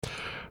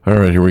All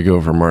right, here we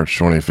go for March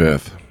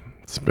 25th.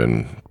 It's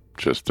been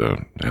just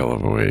a hell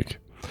of a week.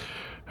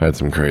 Had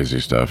some crazy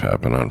stuff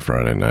happen on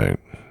Friday night.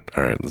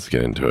 All right, let's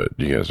get into it.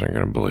 You guys aren't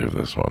going to believe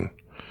this one.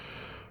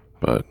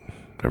 But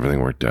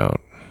everything worked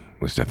out.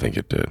 At least I think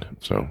it did.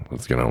 So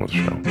let's get on with the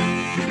show.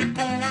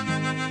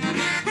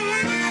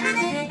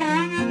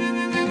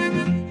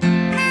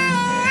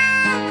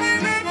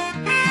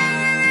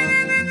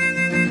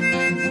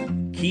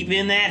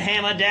 Keeping that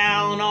hammer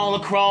down all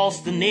across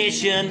the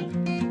nation.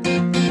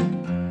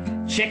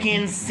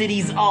 Checking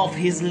cities off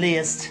his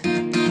list.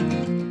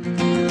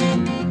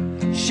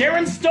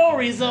 Sharing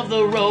stories of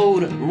the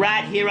road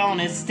right here on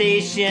his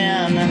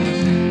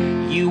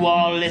station. You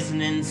are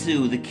listening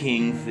to the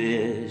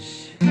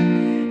Kingfish.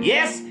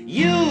 Yes,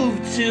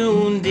 you've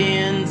tuned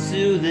in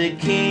to the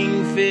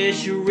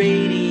Kingfish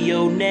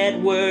Radio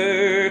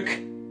Network.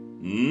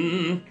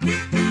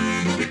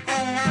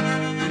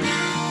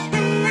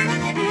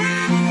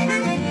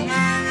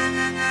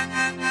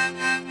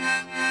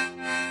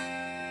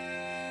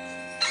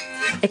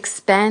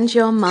 Expand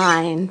your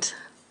mind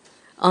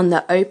on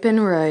the open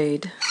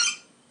road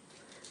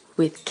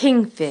with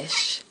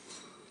Kingfish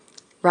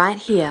right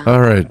here.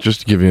 All right, just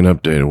to give you an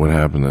update of what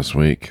happened this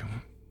week.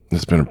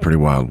 It's been a pretty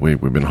wild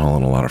week. We've been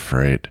hauling a lot of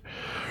freight.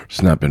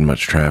 There's not been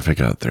much traffic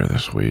out there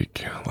this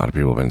week. A lot of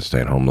people have been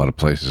staying home. A lot of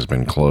places have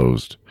been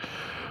closed.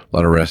 A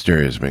lot of rest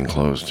areas have been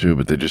closed too,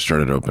 but they just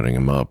started opening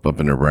them up. Up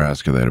in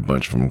Nebraska, they had a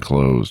bunch of them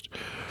closed.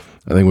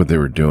 I think what they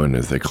were doing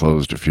is they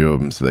closed a few of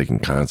them so they can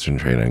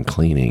concentrate on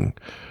cleaning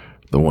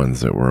the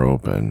ones that were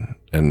open.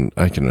 And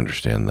I can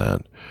understand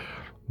that.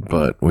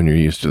 But when you're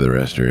used to the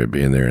rest area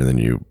being there and then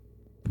you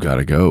got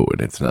to go and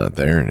it's not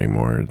there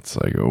anymore, it's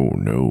like, oh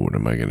no, what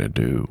am I going to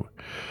do?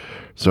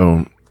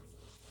 So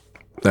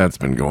that's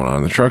been going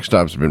on. The truck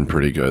stops have been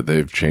pretty good.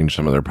 They've changed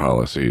some of their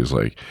policies.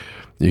 Like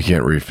you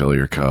can't refill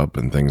your cup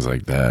and things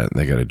like that. And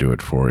they got to do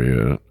it for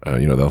you.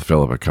 They'll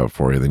fill up a cup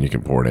for you. Then you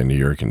can pour it into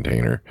your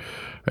container.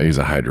 I use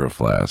a hydro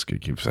flask.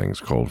 It keeps things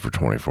cold for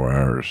 24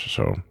 hours.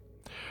 So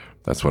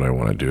that's what I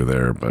want to do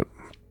there. But,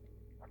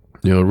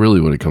 really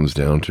what it comes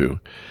down to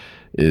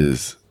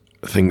is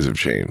things have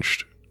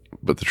changed,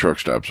 but the truck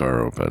stops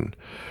are open.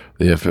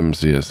 The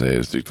FMCSA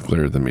has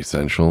declared them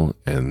essential,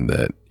 and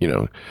that,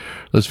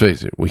 let's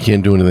face it, we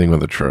can't do anything with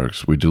the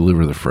trucks. We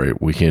deliver the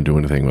freight. We can't do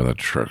anything without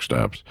the truck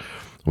stops.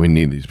 We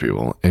need these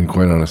people. And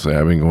quite honestly,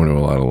 I've been going to a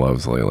lot of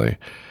Loves lately,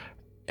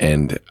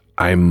 and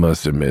I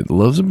must admit,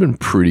 Loves have been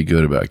pretty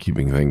good about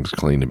keeping things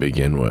clean to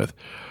begin with.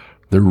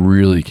 They're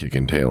really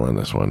kicking tail on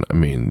this one. I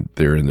mean,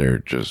 they're in there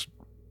just,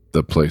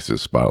 the place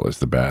is spotless.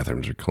 The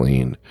bathrooms are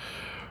clean.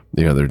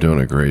 They're doing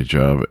a great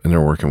job and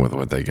they're working with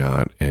what they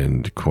got.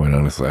 And quite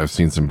honestly, I've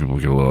seen some people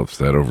get a little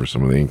upset over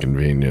some of the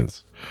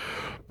inconvenience.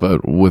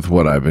 But with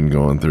what I've been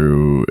going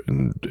through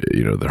and,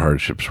 the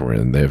hardships we're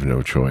in, they have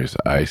no choice.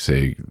 I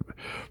say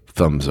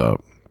thumbs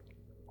up.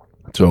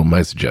 So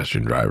my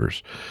suggestion,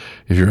 drivers,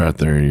 if you're out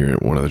there and you're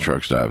at one of the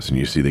truck stops and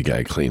you see the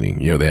guy cleaning,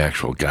 the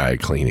actual guy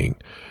cleaning,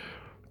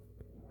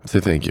 say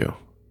thank you.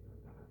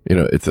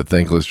 It's a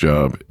thankless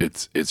job.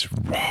 It's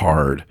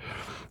hard.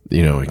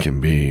 It can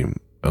be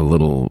a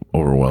little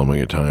overwhelming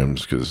at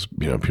times because,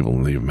 people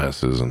leave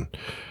messes and,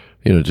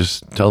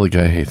 just tell the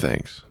guy, hey,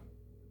 thanks.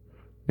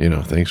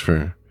 Thanks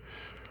for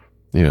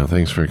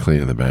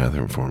cleaning the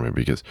bathroom for me,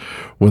 because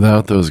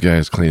without those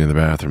guys cleaning the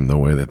bathroom the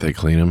way that they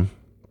clean them,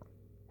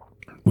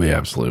 we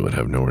absolutely would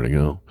have nowhere to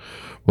go.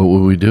 What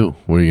would we do?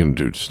 What are you going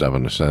to do? Just stop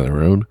on the side of the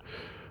road?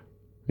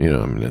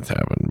 It's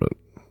happened, but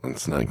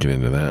let's not get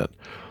into that.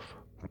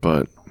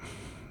 But,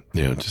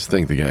 just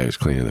thank the guy who's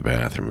cleaning the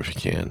bathroom if you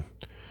can.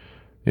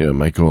 It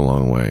might go a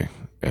long way.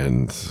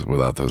 And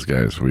without those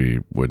guys, we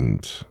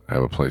wouldn't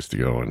have a place to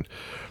go. And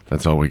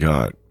that's all we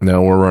got.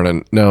 Now we're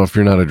running. Now, if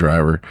you're not a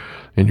driver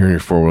and you're in your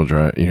four-wheel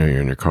drive, you're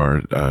in your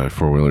car,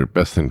 four-wheeler,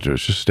 best thing to do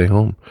is just stay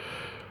home.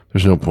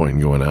 There's no point in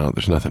going out.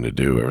 There's nothing to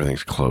do.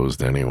 Everything's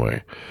closed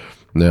anyway.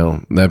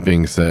 Now, that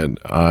being said,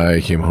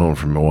 I came home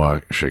from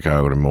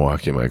Chicago to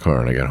Milwaukee in my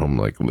car, and I got home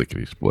like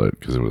lickety-split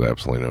because there was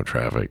absolutely no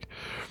traffic.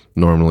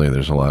 Normally,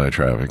 there's a lot of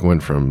traffic.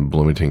 Went from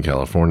Bloomington,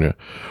 California,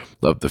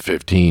 up the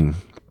 15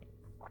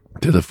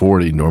 to the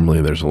 40. Normally,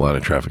 there's a lot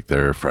of traffic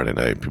there. Friday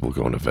night, people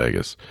going to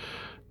Vegas.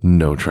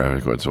 No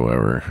traffic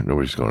whatsoever.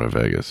 Nobody's going to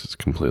Vegas. It's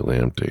completely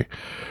empty.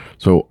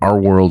 So our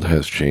world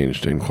has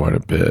changed in quite a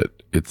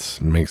bit. It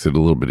makes it a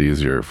little bit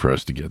easier for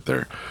us to get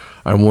there.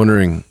 I'm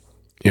wondering,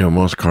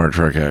 most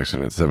truck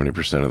accidents,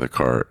 70% of the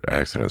car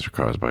accidents are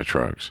caused by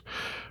cars.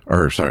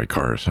 Cars.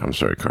 Cars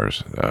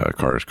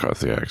cause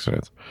the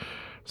accidents.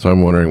 So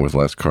I'm wondering, with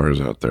less cars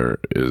out there,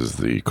 is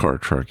the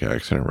car-truck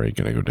accident rate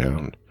going to go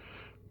down?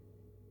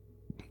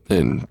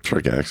 And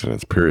truck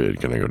accidents, period,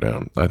 going to go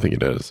down? I think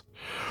it is.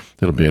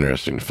 It'll be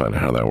interesting to find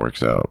out how that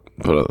works out.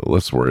 But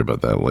let's worry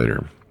about that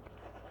later.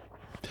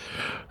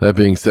 That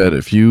being said,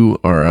 if you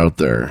are out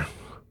there,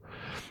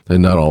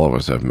 and not all of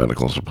us have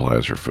medical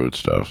supplies or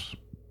foodstuffs,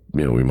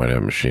 we might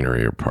have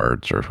machinery or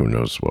parts or who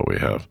knows what we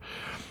have.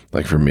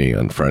 Like for me,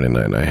 on Friday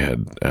night, I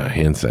had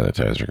hand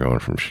sanitizer going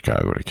from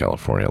Chicago to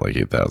California, like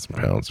 8,000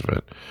 pounds of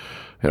it.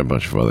 and a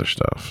bunch of other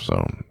stuff.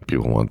 So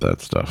people want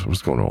that stuff. It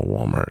was going to a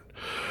Walmart.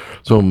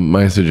 So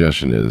my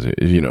suggestion is,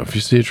 if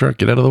you see a truck,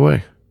 get out of the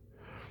way.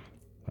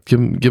 Give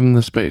them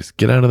the space.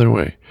 Get out of their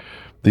way.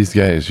 These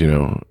guys,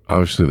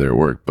 obviously they're at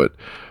work, but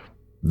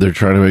they're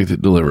trying to make the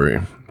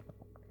delivery.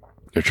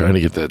 They're trying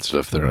to get that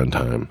stuff there on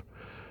time.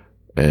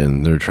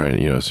 And they're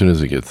trying, as soon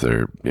as it gets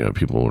there,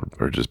 people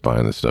are just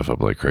buying this stuff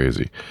up like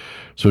crazy.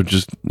 So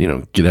just,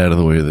 get out of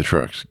the way of the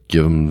trucks.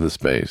 Give them the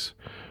space.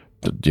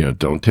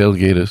 Don't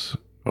tailgate us.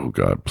 Oh,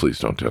 God, please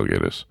don't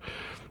tailgate us.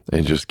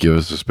 And just give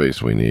us the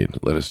space we need.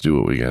 Let us do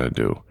what we got to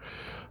do.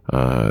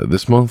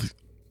 This month,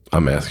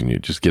 I'm asking you,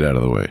 just get out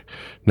of the way.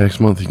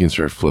 Next month, you can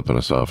start flipping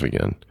us off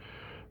again.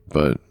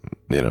 But,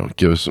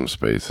 give us some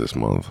space this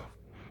month.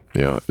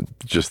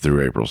 Just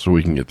through April, so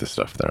we can get this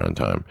stuff there on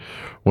time.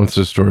 Once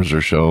the stores are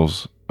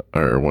shelves,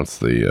 or once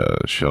the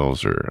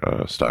shelves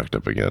are stocked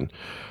up again,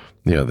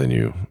 then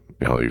you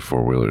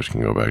four-wheelers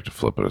can go back to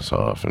flipping us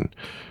off and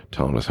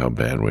telling us how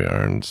bad we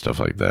are and stuff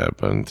like that.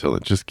 But until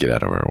it, just get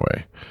out of our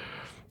way.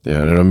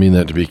 Yeah, and I don't mean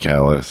that to be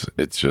callous.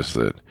 It's just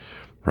that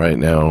right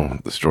now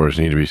the stores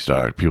need to be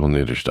stocked. People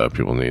need their stuff.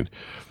 People need,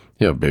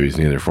 babies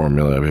need their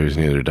formula. Babies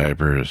need their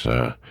diapers.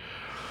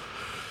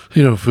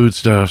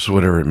 Foodstuffs,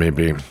 whatever it may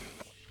be.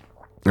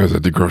 I was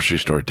at the grocery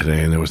store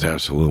today, and there was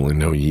absolutely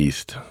no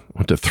yeast.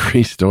 Went to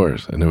 3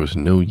 stores, and there was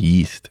no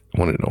yeast. I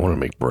want to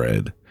make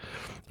bread.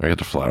 I got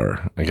the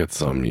flour. I got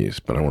some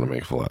yeast, but I want to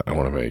make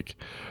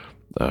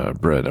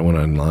bread. I went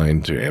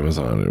online to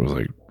Amazon. It was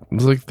like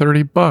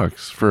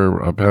 $30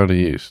 for a pound of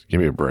yeast.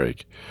 Give me a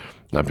break.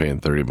 Not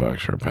paying $30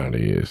 for a pound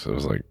of yeast. It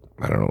was like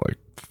 $3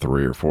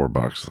 or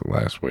 $4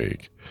 last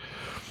week.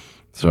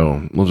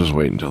 So we'll just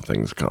wait until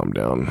things calm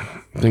down.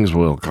 Things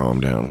will calm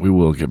down. We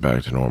will get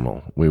back to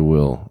normal. We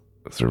will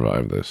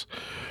survive this.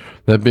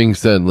 That being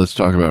said, let's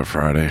talk about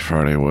Friday.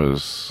 Friday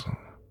was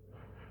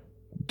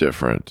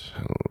different.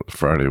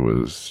 Friday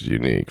was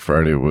unique.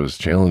 Friday was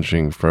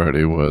challenging.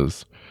 Friday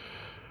was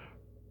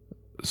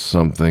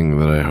something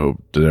that I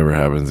hope that never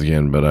happens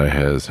again, but it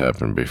has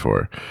happened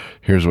before.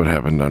 Here's what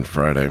happened on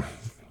Friday.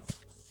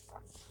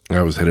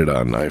 I was headed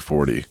on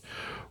I-40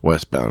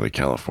 westbound to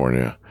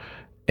California,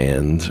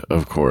 and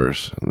of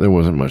course there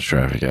wasn't much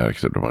traffic out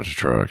except a bunch of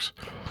trucks,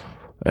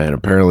 and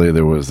apparently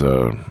there was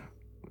a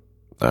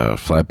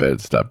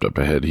flatbed stopped up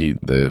ahead.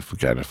 The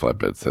guy in the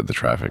flatbed said the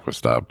traffic was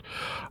stopped.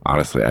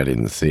 Honestly, I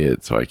didn't see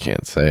it, so I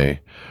can't say.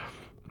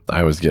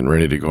 I was getting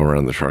ready to go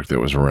around the truck that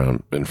was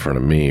around in front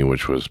of me,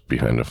 which was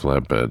behind the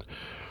flatbed.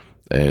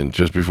 And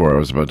just before I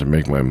was about to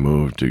make my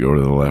move to go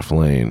to the left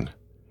lane,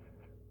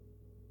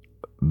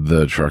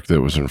 the truck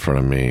that was in front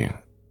of me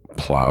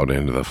plowed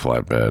into the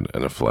flatbed,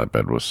 and the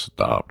flatbed was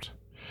stopped.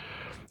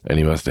 And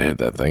he must have hit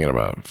that thing at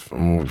about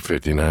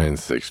 59,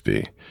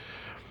 60.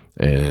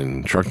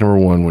 And truck number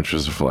 1, which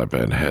was a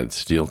flatbed, had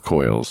steel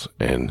coils,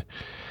 and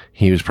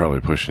he was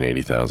probably pushing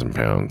 80,000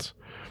 pounds.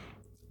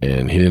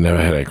 And he didn't have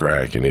a headache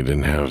rack, and he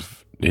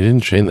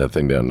didn't chain that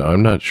thing down. Now,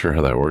 I'm not sure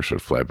how that works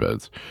with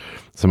flatbeds.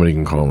 Somebody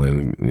can call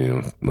in,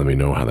 let me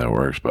know how that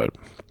works. But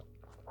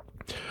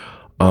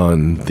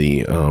on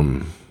the,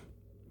 on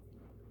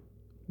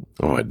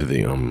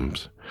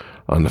the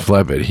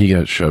flatbed, he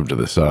got shoved to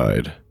the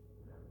side.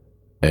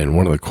 And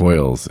one of the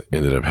coils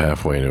ended up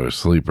halfway into a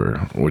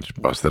sleeper, which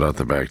busted out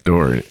the back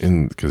door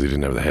because he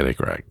didn't have the headache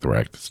rack, the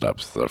rack that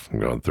stops stuff from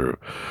going through.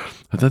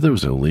 I thought that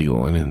was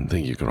illegal. I didn't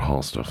think you could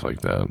haul stuff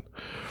like that.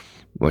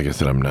 Like I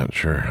said, I'm not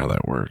sure how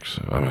that works.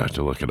 I'm going to have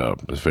to look it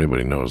up. If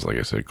anybody knows, like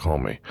I said, call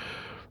me.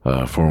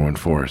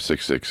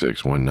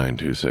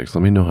 414-666-1926.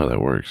 Let me know how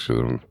that works,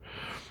 because I'm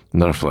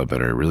not a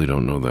flatbedder. I really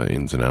don't know the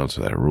ins and outs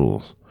of that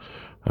rule.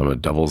 I'm a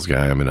doubles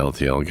guy, I'm an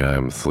LTL guy,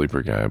 I'm a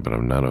sleeper guy, but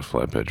I'm not a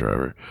flatbed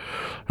driver.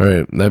 All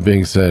right, that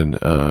being said,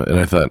 and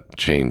I thought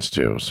chains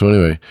too. So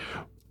anyway,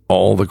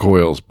 all the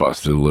coils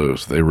busted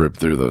loose. They ripped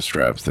through those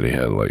straps that he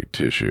had like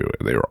tissue.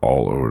 They were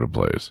all over the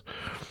place.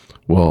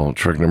 Well,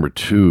 truck number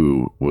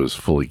 2 was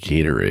fully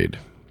Gatorade.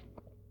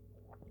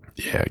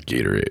 Yeah,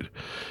 Gatorade.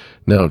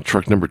 Now,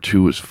 truck number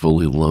 2 is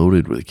fully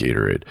loaded with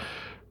Gatorade.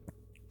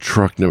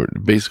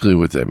 Basically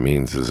what that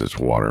means is it's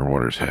water.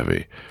 Water's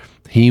heavy.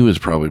 He was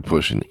probably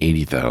pushing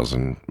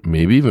 80,000,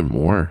 maybe even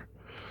more,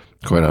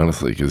 quite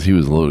honestly, because he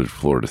was loaded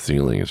floor to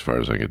ceiling as far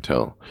as I could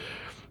tell.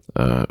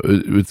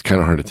 It's kind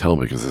of hard to tell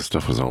because this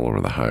stuff was all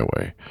over the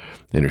highway,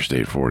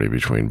 Interstate 40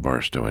 between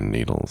Barstow and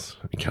Needles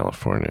in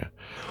California.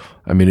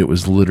 I mean, it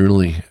was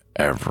literally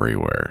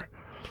everywhere.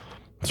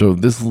 So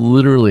this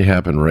literally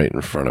happened right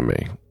in front of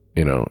me,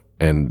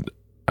 and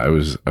I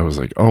was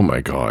like, oh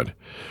my God.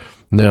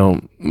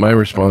 Now, my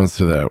response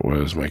to that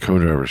was my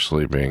co-driver's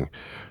sleeping,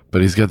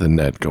 but he's got the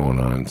net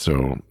going on.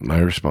 So my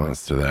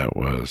response to that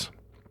was,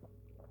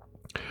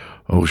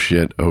 oh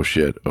shit, oh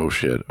shit, oh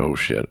shit, oh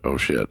shit, oh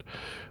shit,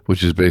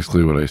 which is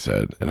basically what I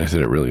said. And I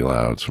said it really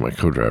loud so my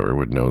co-driver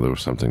would know there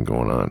was something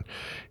going on.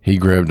 He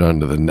grabbed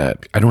onto the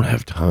net. I don't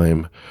have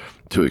time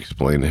to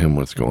explain to him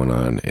what's going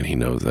on, and he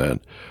knows that.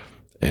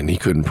 And he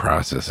couldn't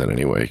process it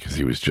anyway because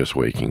he was just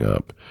waking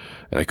up.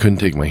 And I couldn't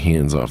take my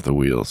hands off the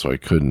wheel, so I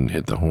couldn't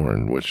hit the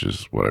horn, which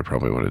is what I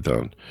probably would have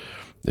done.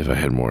 if I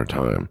had more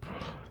time,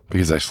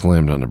 because I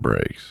slammed on the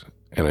brakes,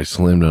 and I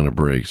slammed on the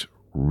brakes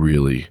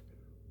really,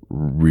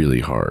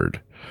 really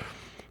hard.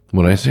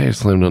 When I say I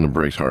slammed on the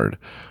brakes hard,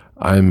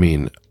 I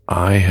mean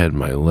I had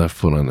my left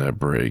foot on that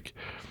brake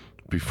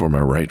before my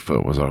right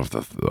foot was off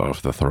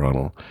the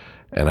throttle,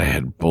 and I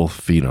had both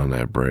feet on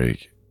that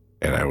brake,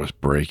 and I was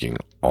braking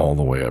all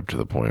the way up to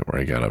the point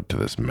where I got up to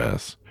this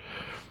mess.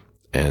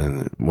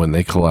 And when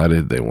they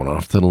collided, they went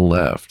off to the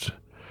left,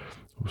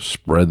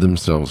 spread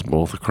themselves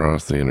both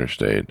across the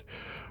interstate,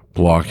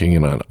 blocking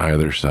it on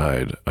either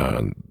side.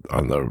 On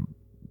the,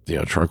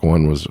 truck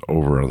one was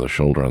over on the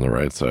shoulder on the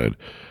right side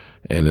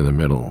and in the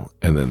middle,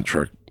 and then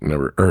truck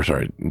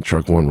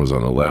one was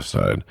on the left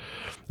side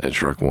and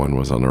truck one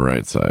was on the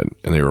right side,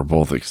 and they were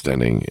both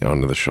extending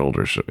onto the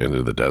shoulder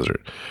into the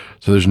desert.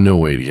 So there's no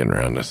way to get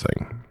around this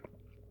thing.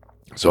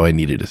 So I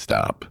needed to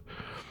stop.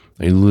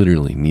 I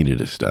literally needed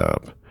to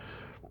stop.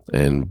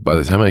 And by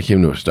the time I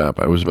came to a stop,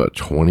 I was about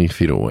 20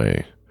 feet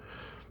away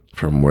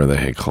from where they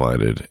had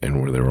collided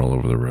and where they were all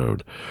over the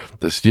road.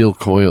 The steel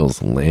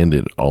coils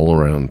landed all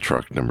around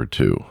truck number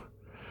 2.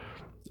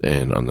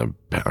 And on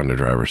the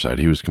driver's side,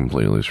 he was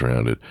completely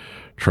surrounded.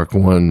 Truck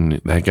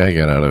 1, that guy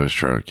got out of his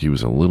truck. He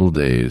was a little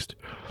dazed,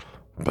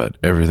 but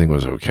everything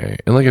was okay.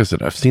 And like I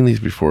said, I've seen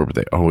these before, but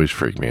they always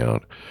freak me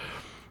out.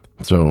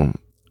 So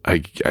I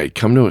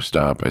come to a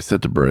stop. I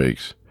set the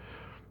brakes.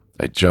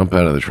 I jump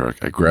out of the truck.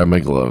 I grab my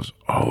gloves.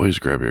 Always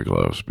grab your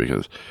gloves,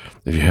 because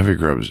if you have your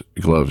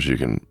gloves, you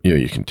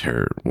can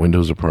tear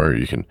windows apart.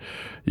 You can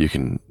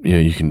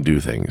do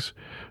things.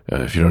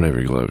 If you don't have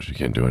your gloves, you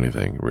can't do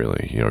anything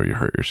really. You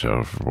hurt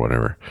yourself or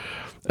whatever.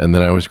 And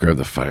then I always grab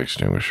the fire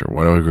extinguisher.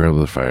 Why do I grab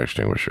the fire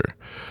extinguisher?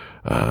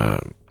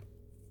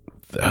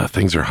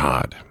 Things are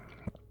hot.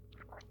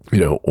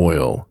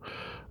 Oil,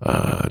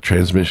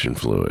 transmission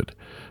fluid.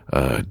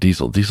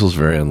 Diesel's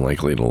very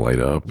unlikely to light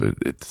up.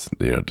 It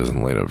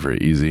doesn't light up very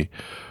easy,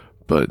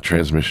 but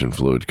transmission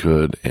fluid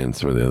could, and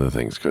some of the other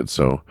things could.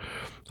 So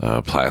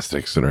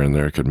plastics that are in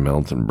there could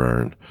melt and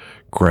burn.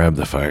 Grab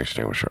the fire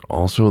extinguisher.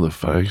 Also, the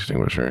fire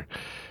extinguisher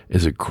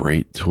is a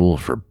great tool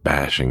for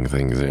bashing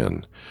things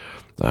in.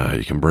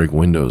 You can break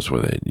windows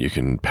with it. You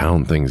can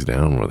pound things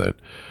down with it.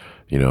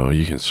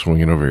 You can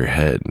swing it over your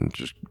head and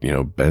just,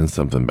 bend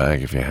something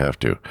back if you have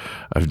to.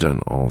 I've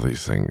done all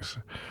these things.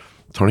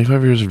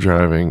 25 years of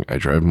driving. I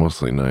drive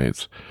mostly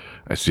nights.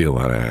 I see a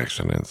lot of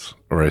accidents,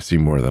 or I see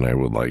more than I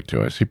would like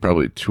to. I see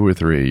probably 2 or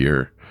 3 a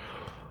year,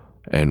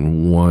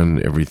 and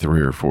one every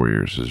 3 or 4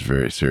 years is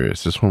very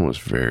serious. This one was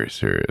very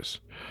serious.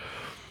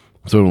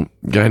 So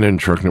guy in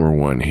truck number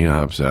 1, he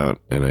hops out,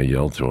 and I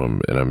yell to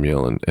him, and I'm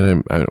yelling,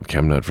 and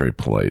I'm not very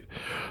polite,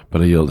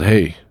 but I yelled,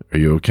 "Hey, are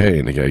you okay?"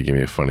 And the guy gave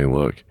me a funny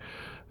look,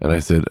 and I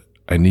said,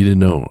 "I need to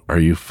know, are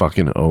you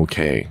fucking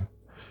okay?"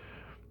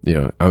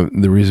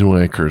 The reason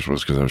why I cursed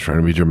was because I was trying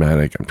to be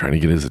dramatic. I'm trying to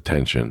get his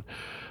attention,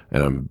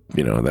 and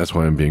that's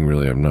why I'm being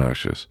really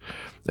obnoxious.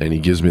 And he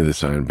gives me the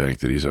sign back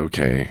that he's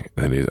okay,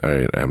 and he's all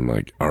right. I'm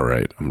like, all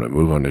right, I'm gonna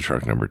move on to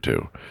truck number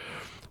 2.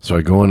 So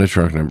I go on to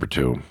truck number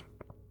 2,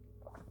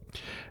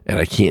 and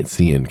I can't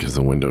see in because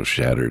the window's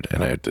shattered,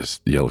 and I have to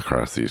yell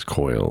across these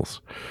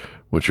coils,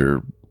 which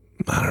are,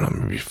 I don't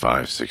know, maybe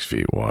 5-6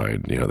 feet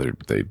wide.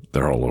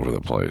 They're all over the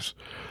place.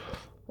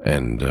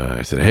 And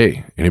I said,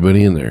 "Hey,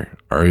 anybody in there?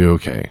 Are you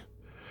okay?"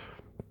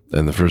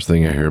 And the first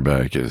thing I hear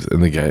back is,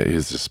 and the guy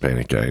is a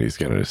Hispanic guy, and he's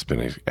got a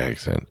Hispanic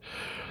accent,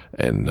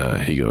 and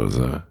he goes,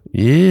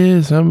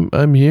 "Yes,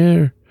 I'm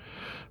here."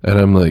 And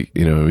I'm like,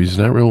 he's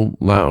not real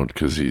loud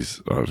because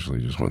he's obviously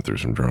just went through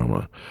some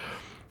drama.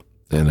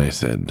 And I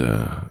said,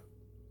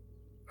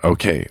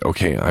 okay,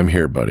 I'm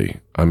here,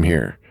 buddy. I'm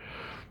here.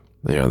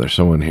 There's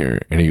someone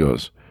here. And he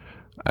goes,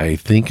 "I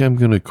think I'm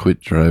going to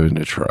quit driving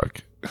the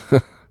truck."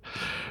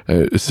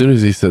 As soon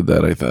as he said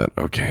that, I thought,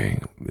 okay,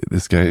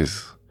 this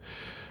guy's,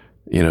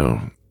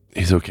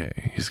 he's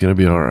okay. He's going to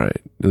be all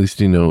right. At least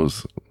he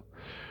knows,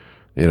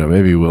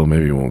 maybe he will,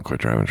 maybe he won't quit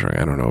driving a truck.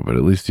 I don't know. But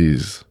at least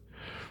he's,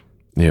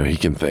 he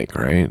can think,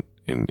 right?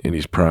 And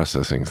he's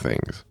processing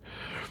things.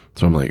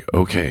 So I'm like,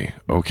 okay.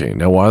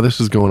 Now, while this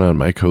is going on,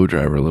 my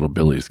co-driver, little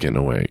Billy's getting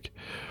awake.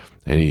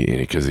 And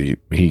because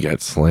he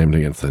got slammed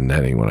against the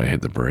netting when I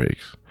hit the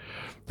brakes.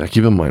 Now,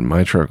 keep in mind,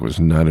 my truck was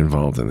not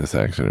involved in this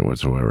accident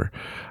whatsoever.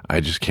 I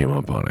just came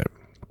up on it.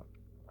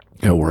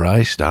 Now, where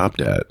I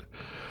stopped at,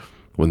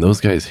 when those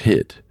guys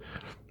hit,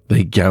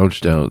 they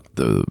gouged out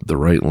the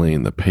right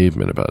lane, the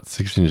pavement, about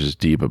 6 inches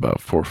deep, about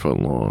 4 foot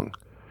long.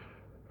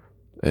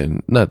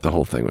 And not the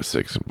whole thing was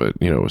 6, but,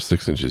 it was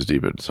 6 inches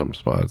deep at some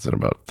spots and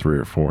about 3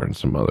 or 4 in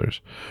some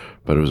others.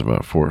 But it was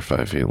about 4 or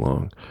 5 feet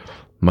long.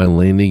 My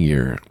landing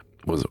gear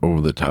was over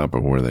the top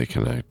of where they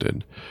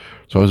connected.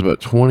 So I was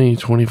about 20,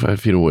 25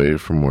 feet away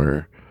from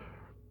where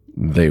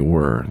they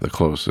were the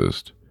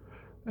closest.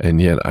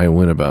 And yet I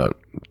went about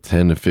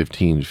 10 to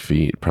 15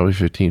 feet, probably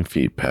 15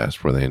 feet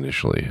past where they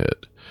initially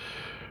hit.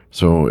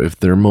 So if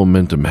their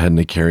momentum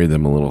hadn't carried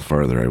them a little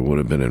farther, I would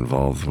have been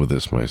involved with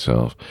this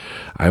myself.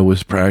 I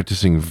was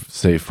practicing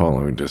safe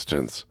following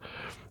distance.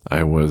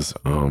 I was,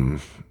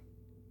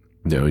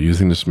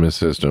 using the Smith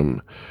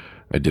system,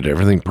 I did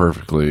everything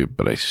perfectly,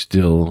 but I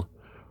still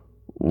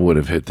would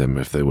have hit them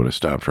if they would have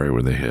stopped right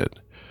where they hit.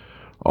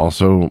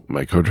 Also,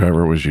 my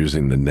co-driver was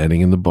using the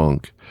netting in the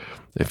bunk.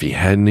 If he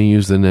hadn't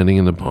used the netting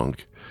in the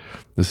bunk,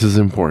 this is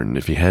important.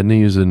 If he hadn't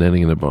used the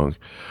netting in the bunk,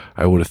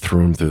 I would have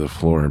thrown him through the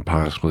floor and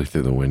possibly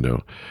through the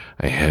window.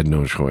 I had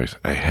no choice.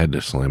 I had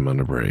to slam on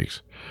the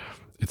brakes.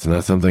 It's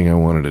not something I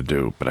wanted to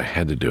do, but I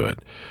had to do it.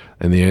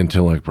 And the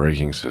anti-lock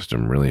braking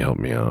system really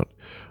helped me out.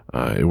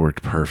 It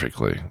worked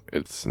perfectly.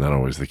 It's not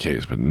always the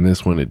case, but in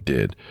this one it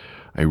did.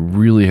 I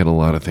really had a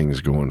lot of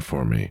things going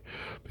for me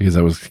because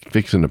I was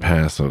fixing to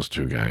pass those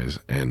two guys,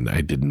 and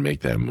I didn't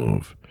make that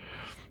move.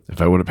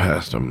 If I would have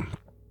passed them,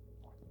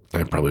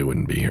 I probably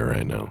wouldn't be here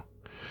right now.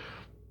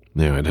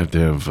 I'd have to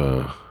have,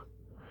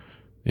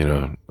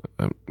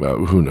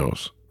 who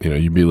knows?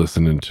 You'd be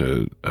listening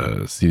to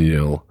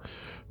CDL,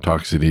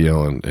 Talk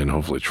CDL, and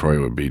hopefully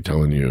Troy would be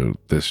telling you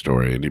this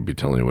story, and he'd be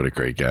telling you what a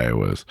great guy I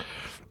was.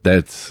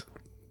 That's,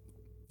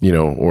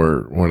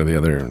 or one of the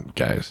other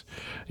guys.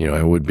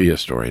 I would be a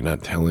story,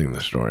 not telling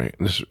the story.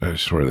 I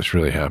swear this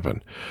really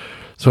happened.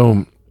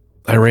 So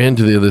I ran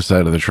to the other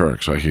side of the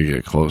truck so I could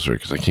get closer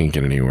because I can't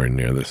get anywhere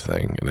near this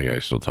thing. And the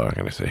guy's still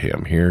talking. I said, hey,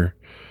 I'm here.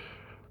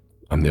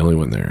 I'm the only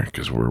one there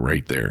because we're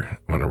right there.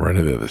 I'm going to run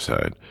to the other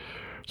side.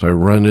 So I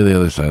run to the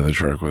other side of the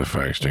truck with a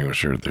fire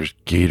extinguisher. There's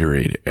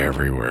Gatorade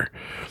everywhere.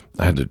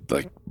 I had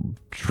to,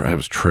 I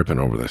was tripping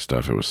over this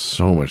stuff. It was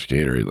so much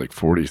Gatorade,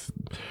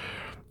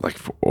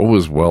 it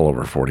was well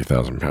over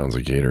 40,000 pounds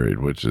of Gatorade,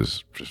 which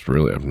is just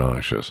really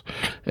obnoxious.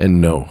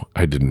 And no,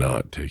 I did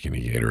not take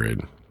any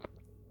Gatorade.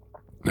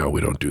 No,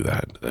 we don't do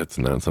that. That's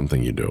not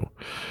something you do.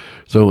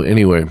 So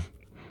anyway,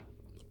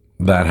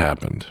 that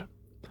happened.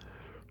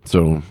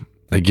 So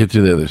I get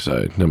to the other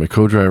side. Now my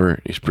co-driver,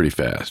 he's pretty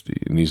fast.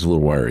 He's a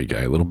little wiry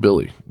guy, little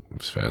Billy.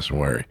 He's fast and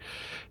wiry.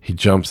 He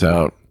jumps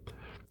out.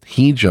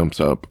 He jumps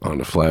up on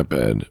the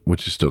flatbed,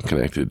 which is still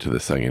connected to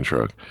the second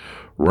truck,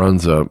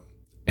 runs up,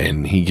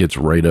 and he gets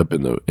right up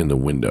in the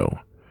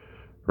window,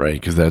 right?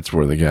 Because that's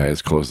where the guy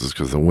is closest,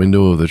 because the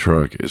window of the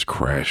truck is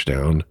crashed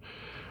down,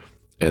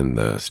 and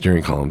the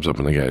steering column's up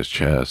in the guy's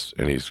chest,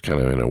 and he's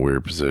kind of in a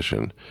weird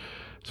position.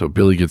 So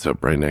Billy gets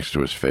up right next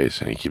to his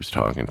face, and he keeps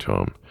talking to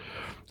him.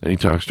 And he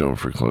talks to him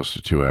for close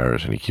to 2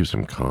 hours, and he keeps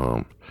him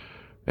calm.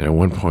 And at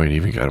one point, he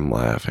even got him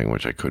laughing,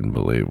 which I couldn't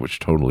believe, which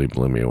totally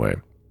blew me away.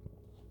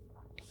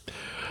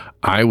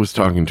 I was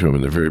talking to him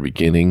in the very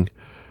beginning,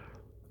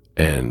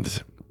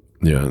 and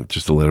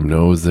just to let him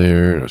know I was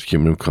there. I was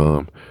keeping him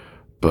calm.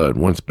 But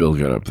once Bill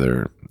got up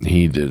there,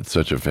 he did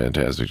such a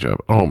fantastic job.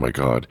 Oh my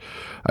God.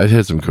 I've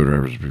had some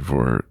co-drivers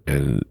before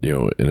and,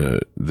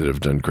 that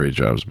have done great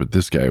jobs, but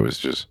this guy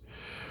was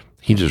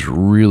he just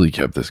really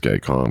kept this guy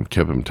calm,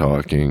 kept him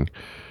talking,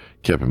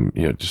 kept him,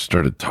 just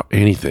started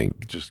anything,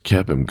 just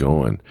kept him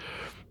going.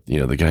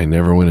 The guy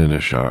never went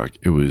into shock.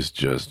 It was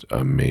just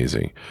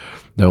amazing.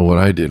 Now, what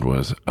I did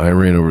was I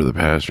ran over to the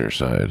passenger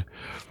side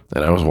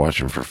and I was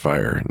watching for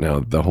fire. Now,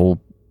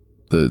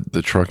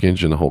 the truck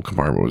engine, the whole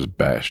compartment was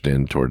bashed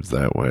in towards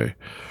that way.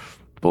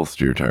 Both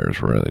steer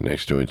tires were right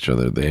next to each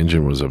other. The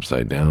engine was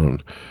upside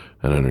down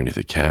and underneath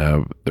the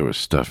cab. There was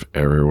stuff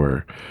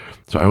everywhere.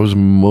 So I was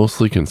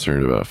mostly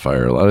concerned about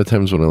fire. A lot of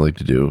times what I like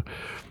to do,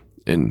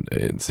 and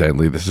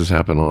sadly this has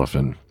happened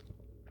often,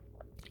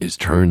 is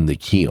turn the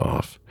key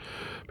off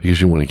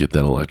because you want to get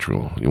that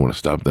electrical. You want to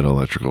stop that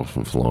electrical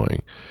from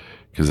flowing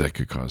because that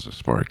could cause a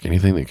spark.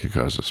 Anything that could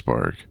cause a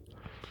spark.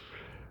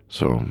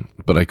 So,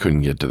 but I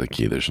couldn't get to the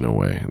key. There's no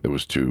way. It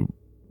was too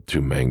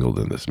mangled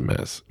in this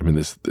mess. I mean,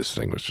 this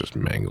thing was just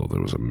mangled.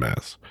 It was a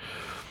mess.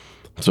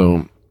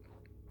 So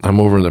I'm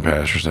over in the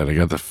passenger side. I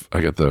got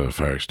the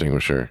fire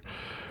extinguisher.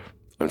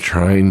 I'm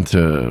trying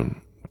to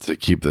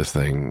keep this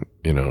thing,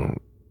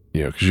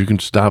 because you can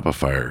stop a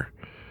fire,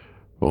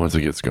 but once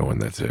it gets going,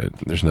 that's it.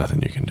 There's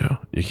nothing you can do.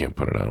 You can't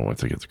put it out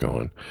once it gets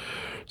going.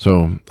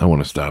 So I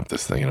want to stop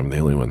this thing, and I'm the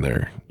only one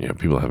there.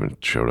 People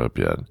haven't showed up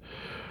yet.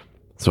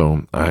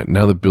 So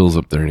now that Bill's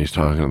up there and he's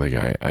talking to the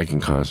guy, I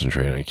can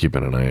concentrate on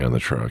keeping an eye on the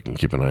truck and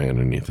keep an eye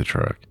underneath the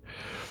truck.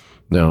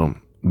 Now,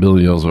 Bill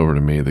yells over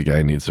to me, the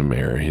guy needs some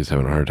air. He's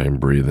having a hard time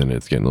breathing.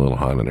 It's getting a little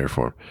hot in there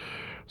for him.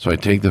 So I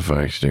take the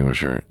fire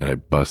extinguisher and I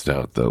bust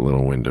out the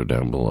little window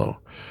down below,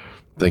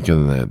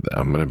 thinking that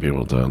I'm going to be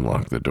able to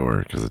unlock the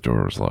door because the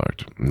door was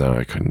locked. No,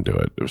 I couldn't do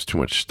it. There was too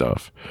much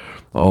stuff.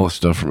 All the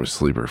stuff from his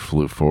sleeper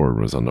flew forward,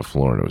 was on the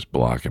floor, and it was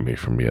blocking me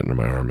from getting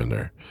my arm in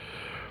there.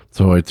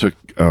 So I took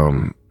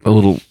a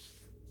little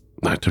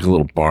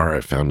bar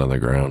I found on the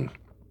ground,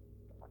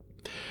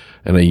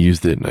 and I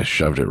used it and I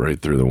shoved it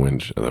right through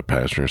the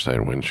passenger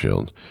side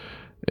windshield,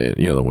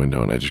 the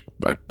window, and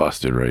I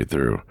busted right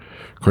through.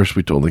 Of course,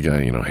 we told the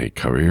guy, hey,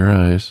 cover your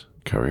eyes,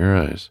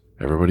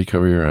 everybody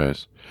cover your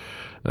eyes.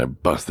 And I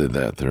busted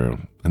that through,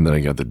 and then I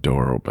got the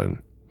door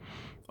open.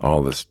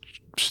 All this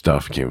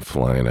stuff came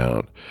flying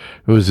out.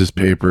 It was his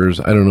papers.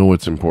 I don't know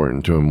what's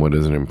important to him, what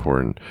isn't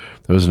important.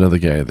 There was another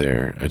guy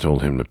there. I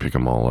told him to pick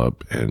them all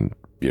up and,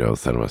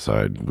 set them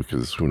aside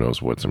because who knows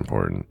what's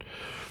important.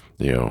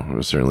 I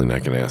was certainly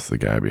not going to ask the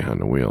guy behind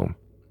the wheel.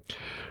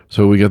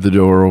 So we got the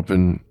door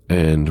open,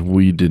 and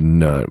we did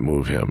not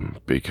move him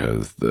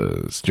because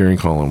the steering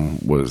column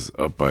was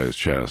up by his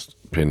chest,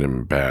 pinned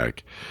him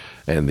back,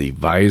 and the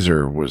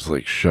visor was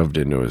like shoved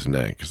into his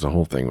neck because the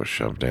whole thing was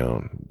shoved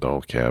down. The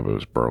whole cab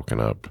was broken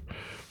up.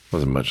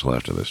 Wasn't much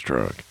left of this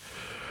truck.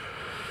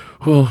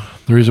 Well,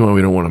 the reason why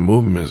we don't want to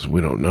move him is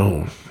we don't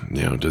know.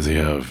 Does he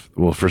have...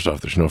 Well, first off,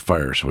 there's no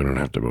fire, so we don't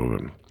have to move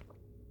him.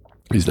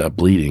 He's not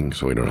bleeding,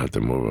 so we don't have to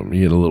move him.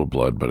 He had a little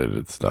blood, but it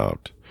had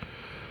stopped.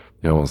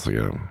 Almost like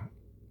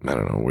I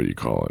don't know what you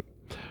call it.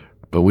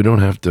 But we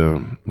don't have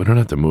to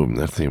move him.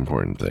 That's the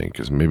important thing,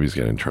 because maybe he's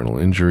got internal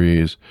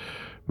injuries,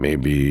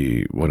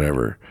 maybe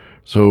whatever.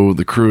 So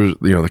the crew,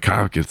 the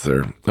cop gets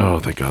there. Oh,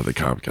 thank God the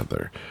cop got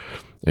there.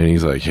 And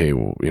he's like, hey,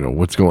 well,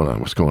 what's going on?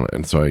 What's going on?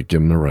 And so I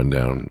give him the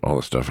rundown, all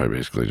the stuff I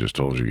basically just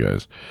told you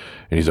guys.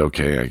 And he's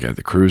okay. I got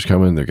the crews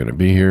coming. They're going to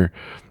be here.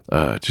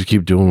 Just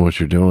keep doing what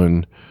you're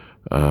doing.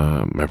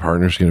 My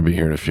partner's going to be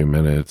here in a few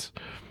minutes.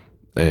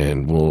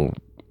 And we'll,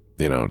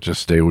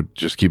 just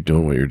keep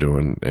doing what you're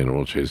doing, and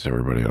we'll chase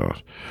everybody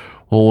off.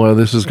 Well, while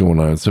this is going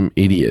on, some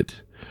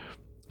idiot,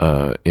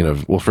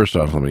 well, first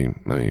off, let me,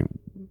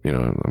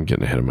 I'm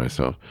getting ahead of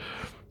myself.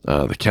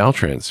 The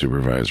Caltrans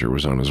supervisor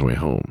was on his way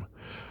home.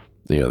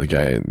 The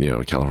guy,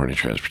 California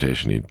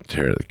Transportation, he'd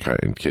tear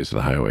in case of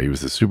the highway. He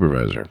was the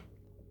supervisor.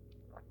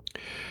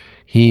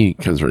 He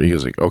comes right, he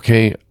goes like,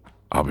 okay,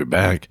 I'll be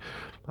back.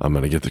 I'm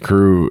going to get the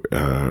crew.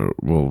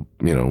 We'll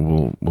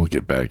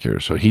get back here.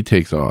 So he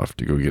takes off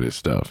to go get his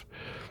stuff,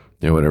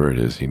 whatever it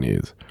is he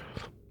needs.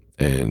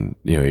 And,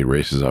 he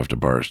races off to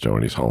Barstow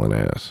and he's hauling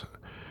ass.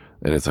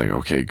 And it's like,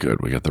 okay,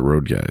 good. We got the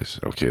road guys.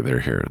 Okay,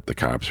 they're here. The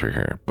cops are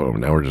here. Boom.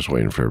 Now we're just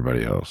waiting for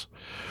everybody else.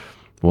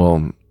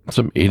 Well,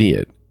 some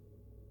idiot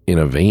in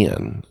a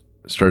van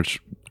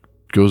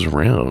goes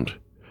around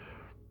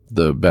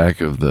the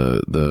back of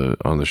the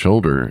on the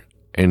shoulder,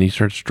 and he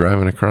starts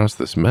driving across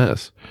this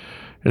mess.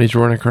 And he's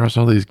running across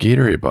all these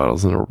Gatorade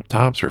bottles, and the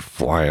tops are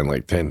flying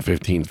like 10,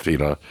 15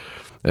 feet off.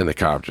 And the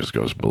cop just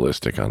goes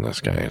ballistic on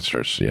this guy and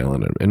starts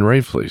yelling at him, and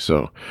rightfully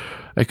so.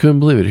 I couldn't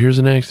believe it. Here's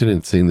an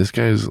accident scene. This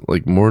guy's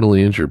like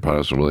mortally injured,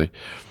 possibly.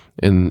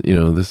 And,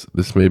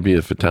 this may be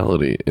a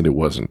fatality, and it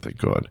wasn't, thank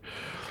God.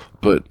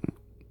 But,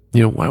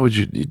 why would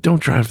you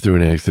don't drive through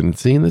an accident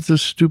scene? That's the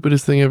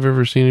stupidest thing I've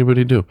ever seen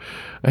anybody do.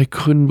 I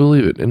couldn't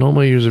believe it. In all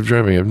my years of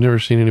driving, I've never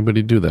seen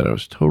anybody do that. I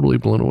was totally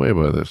blown away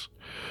by this.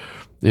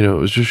 It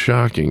was just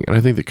shocking. And I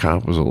think the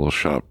cop was a little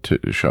shocked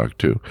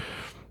too.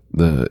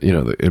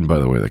 And by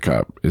the way, the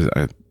cop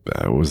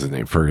what was his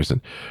name?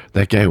 Ferguson.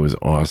 That guy was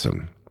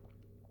awesome.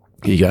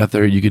 He got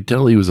there. You could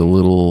tell he was a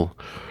little,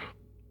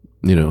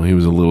 he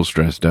was a little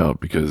stressed out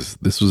because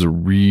this was a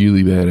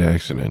really bad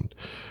accident.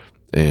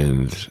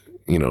 And,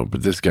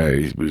 but this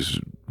guy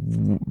was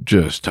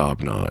just top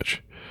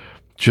notch.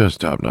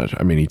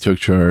 I mean, he took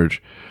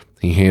charge.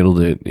 He handled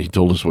it. He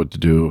told us what to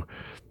do.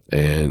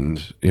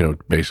 And,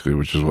 basically,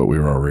 which is what we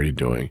were already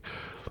doing.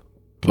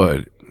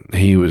 But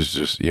he was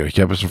just, he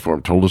kept us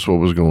informed, told us what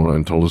was going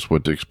on, told us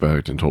what to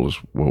expect, and told us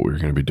what we were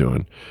going to be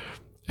doing.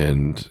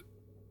 And,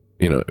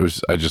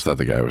 I just thought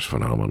the guy was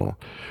phenomenal.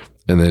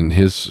 And then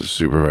his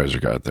supervisor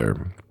got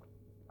there,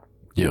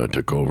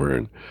 took over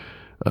and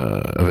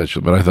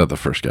eventually, but I thought the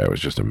first guy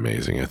was just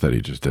amazing. I thought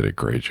he just did a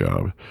great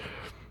job.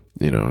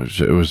 It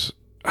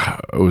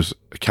was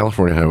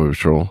California Highway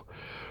Patrol.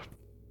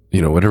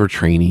 Whatever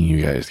training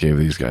you guys gave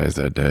these guys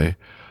that day,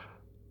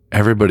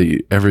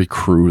 every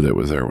crew that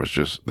was there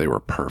they were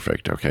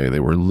perfect. Okay.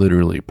 They were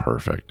literally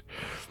perfect.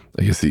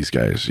 I guess these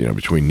guys,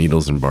 between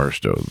Needles and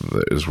Barstow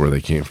is where they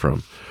came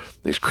from.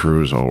 These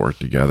crews all worked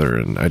together.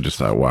 And I just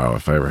thought, wow,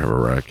 if I ever have a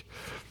wreck,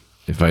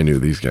 if I knew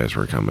these guys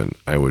were coming,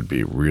 I would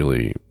be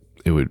really,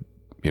 it would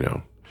be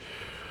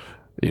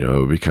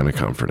kind of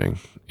comforting,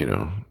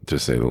 to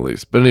say the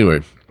least. But anyway,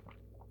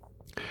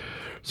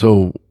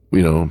 so,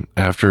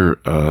 after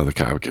the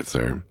cop gets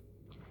there,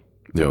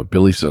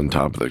 Billy's on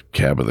top of the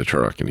cab of the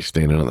truck and he's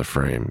standing on the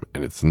frame,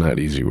 and it's not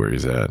easy where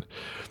he's at.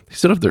 He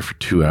stood up there for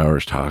 2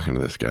 hours talking to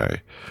this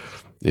guy.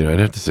 I'd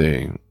have to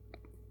say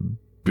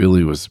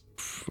Billy was,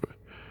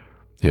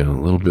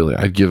 little Billy,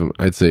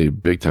 I'd say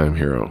big time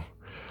hero.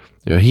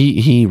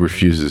 He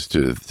refuses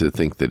to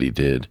think that he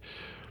did,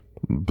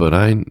 but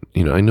I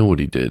know what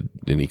he did,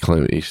 and he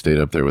claimed he stayed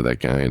up there with that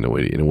guy, and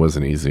it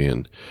wasn't easy,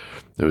 and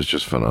it was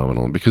just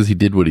phenomenal. And because he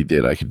did what he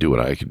did, I could do what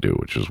I could do,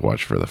 which is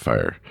watch for the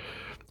fire,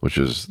 which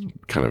is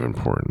kind of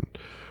important.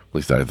 At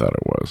least I thought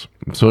it was.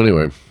 So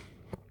anyway,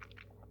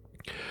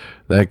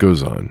 that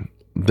goes on.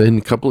 Then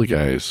a couple of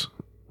guys,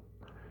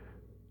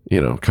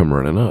 come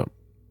running up,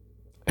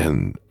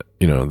 and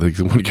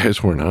the one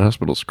guy's wearing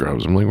hospital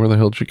scrubs. I'm like, where the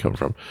hell did she come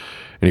from?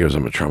 And he goes,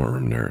 I'm a trauma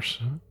room nurse,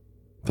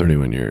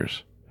 31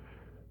 years.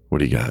 What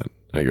do you got?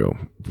 I go,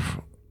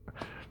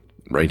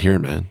 right here,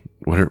 man.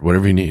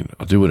 Whatever you need.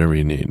 I'll do whatever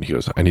you need. And he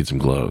goes, I need some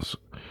gloves.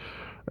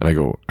 And I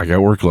go, I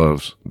got work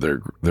gloves. They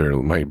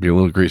might be a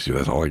little greasy.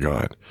 That's all I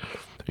got.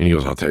 And he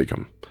goes, I'll take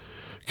them.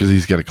 Because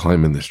he's got to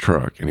climb in this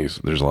truck, and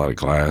there's a lot of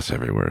glass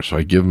everywhere. So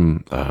I give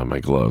him my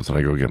gloves, and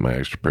I go get my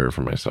extra pair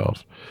for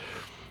myself.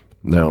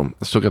 Now,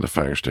 I still got the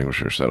fire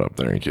extinguisher set up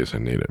there in case I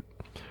need it.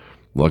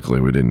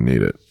 Luckily, we didn't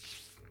need it.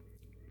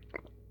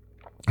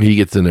 He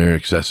gets in there,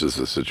 assesses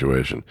the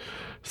situation,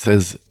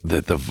 says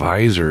that the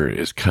visor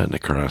is cutting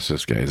across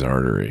this guy's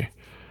artery,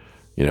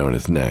 in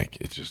his neck.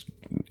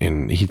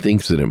 And he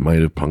thinks that it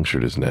might have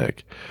punctured his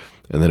neck.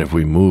 And then if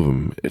we move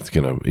him,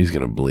 he's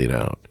gonna bleed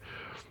out.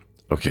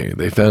 Okay,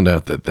 they found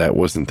out that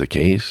wasn't the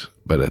case,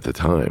 but at the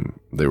time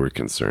they were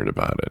concerned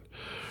about it,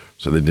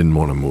 so they didn't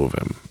want to move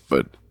him.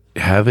 But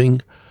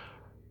having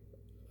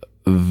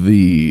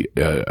the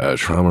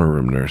trauma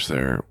room nurse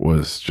there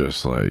was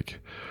just like,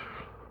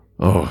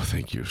 oh,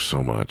 thank you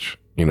so much.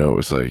 It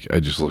was like I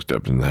just looked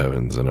up in the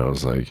heavens and I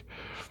was like,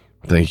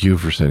 thank you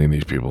for sending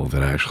these people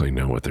that actually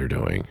know what they're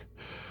doing.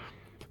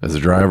 As a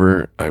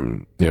driver,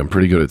 I'm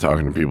pretty good at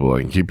talking to people.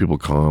 I can keep people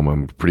calm.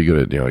 I'm pretty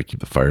good at, I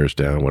keep the fires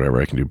down,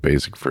 whatever. I can do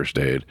basic first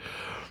aid.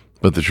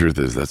 But the truth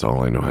is, that's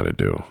all I know how to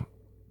do.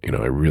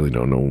 I really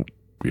don't know,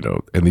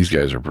 and these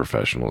guys are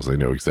professionals. They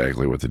know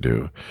exactly what to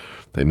do.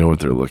 They know what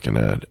they're looking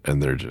at.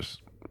 And they're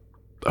just,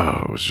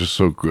 it was just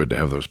so good to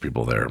have those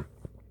people there.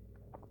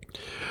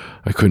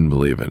 I couldn't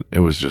believe it.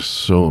 It was just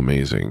so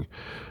amazing.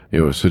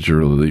 It was such a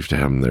relief to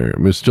have them there. It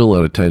was still a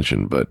lot of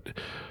tension, but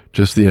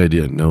just the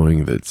idea of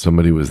knowing that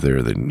somebody was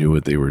there that knew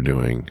what they were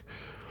doing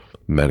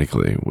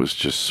medically was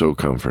just so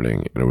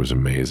comforting, and it was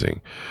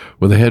amazing.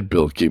 Well, they had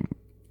Bill keep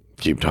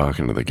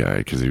talking to the guy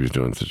because he was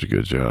doing such a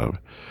good job.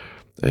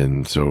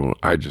 And so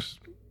I just,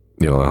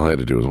 all I had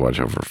to do was watch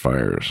out for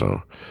fire,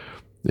 so,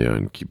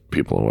 and keep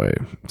people away.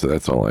 So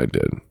that's all I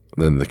did.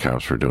 Then the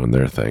cops were doing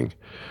their thing,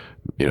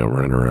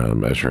 running around,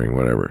 measuring,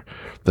 whatever.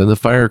 Then the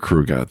fire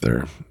crew got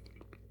there.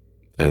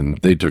 And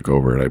they took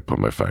over, and I put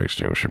my fire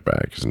extinguisher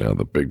back because now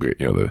the big,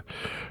 the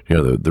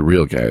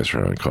real guys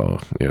are on call.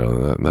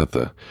 Not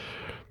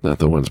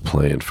the ones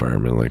playing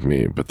firemen like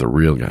me, but the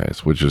real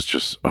guys, which is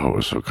just it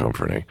was so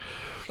comforting.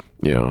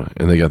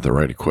 And they got the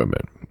right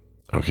equipment.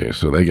 Okay,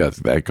 so they got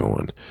that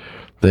going.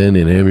 Then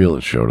an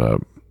ambulance showed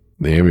up.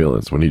 The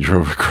ambulance, when he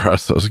drove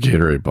across those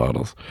Gatorade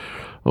bottles,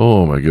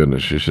 oh my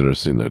goodness, you should have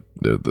seen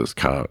those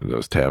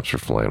taps are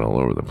flying all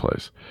over the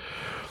place.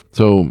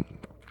 So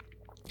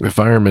the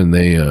firemen,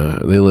 they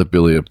let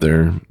Billy up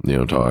there,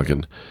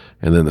 talking,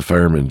 and then the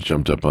firemen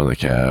jumped up on the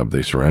cab.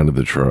 They surrounded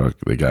the truck.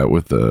 They got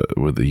with the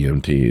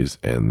EMTs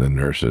and the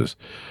nurses,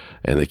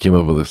 and they came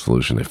up with a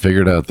solution. They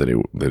figured out that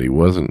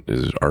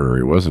his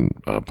artery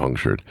wasn't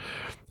punctured,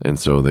 and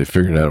so they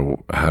figured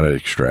out how to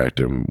extract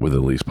him with the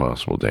least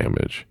possible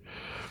damage.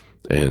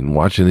 And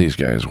watching these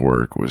guys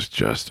work was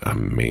just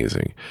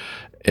amazing.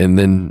 And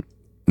then,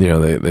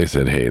 they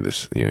said, hey,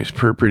 this, he's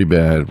pretty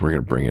bad. We're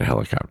gonna bring in a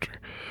helicopter.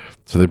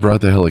 So they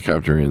brought the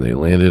helicopter in, they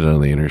landed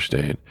on the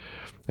interstate,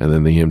 and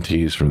then the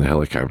EMTs from the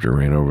helicopter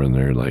ran over and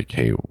they're like,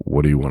 hey,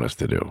 what do you want us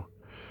to do?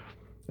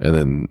 And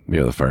then,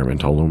 the firemen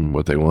told them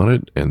what they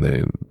wanted, and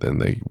then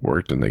they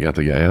worked and they got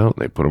the guy out,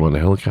 and they put him on the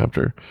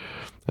helicopter,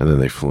 and then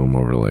they flew him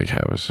over to Lake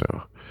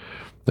Havasu.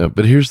 Now,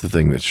 but here's the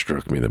thing that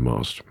struck me the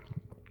most.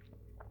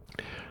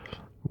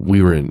 We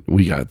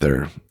got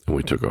there and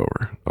we took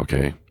over,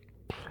 okay?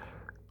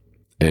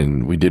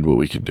 And we did what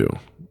we could do.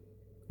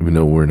 Even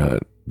though we're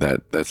not,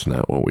 that's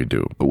not what we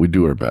do, but we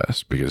do our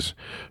best because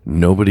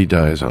nobody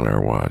dies on our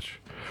watch.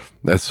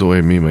 That's the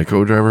way me and my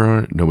co-driver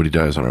are. Nobody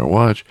dies on our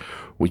watch.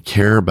 We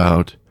care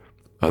about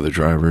other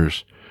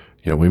drivers.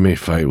 We may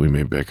fight, we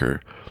may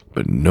bicker,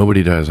 but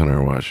nobody dies on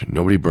our watch.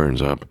 Nobody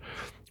burns up.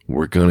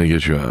 We're going to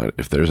get you out.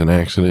 If there's an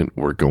accident,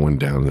 we're going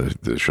down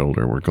the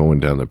shoulder. We're going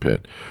down the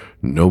pit.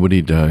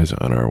 Nobody dies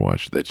on our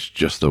watch. That's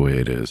just the way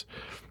it is.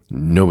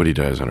 Nobody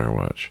dies on our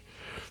watch.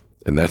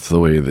 And that's the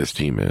way this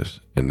team is.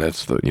 And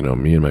that's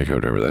me and my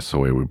co-driver, that's the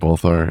way we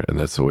both are. And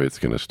that's the way it's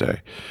going to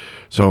stay.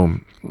 So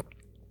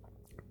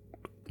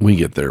we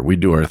get there, we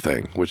do our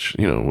thing, which,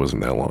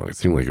 wasn't that long. It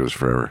seemed like it was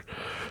forever.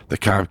 The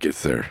cop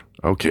gets there.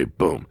 Okay,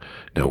 boom.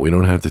 Now we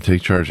don't have to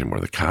take charge anymore.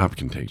 The cop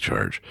can take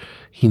charge.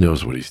 He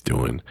knows what he's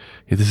doing.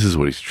 This is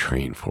what he's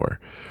trained for.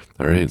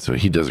 All right. So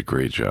he does a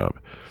great job.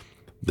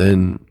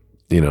 Then,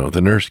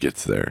 the nurse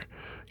gets there.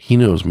 He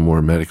knows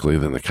more medically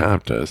than the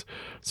cop does.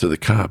 So the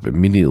cop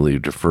immediately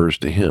defers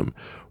to him.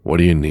 What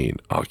do you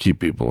need? I'll keep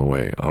people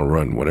away. I'll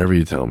run whatever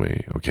you tell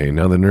me. Okay.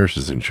 Now the nurse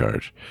is in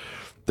charge.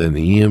 Then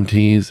the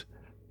EMTs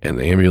and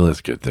the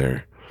ambulance get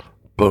there.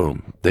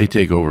 Boom. They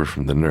take over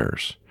from the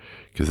nurse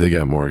because they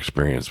got more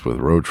experience with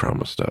road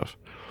trauma stuff.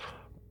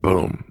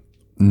 Boom.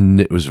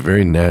 It was a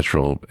very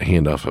natural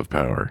handoff of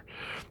power.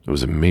 It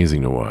was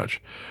amazing to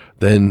watch.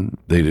 Then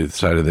they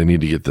decided they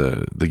need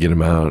to get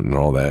him out and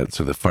all that.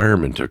 So the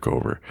firemen took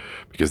over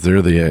because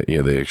they're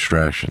the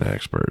extraction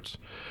experts,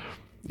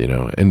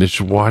 and just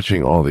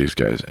watching all these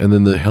guys. And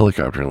then the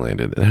helicopter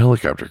landed, the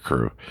helicopter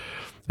crew,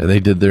 and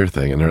they did their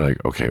thing. And they're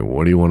like, okay,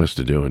 what do you want us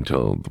to do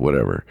until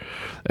whatever?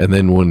 And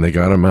then when they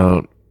got him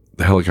out,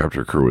 the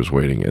helicopter crew was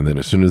waiting. And then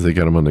as soon as they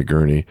got him on the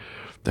gurney,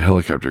 the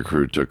helicopter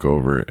crew took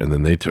over, and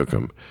then they took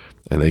him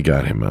and they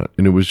got him out.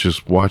 And it was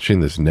just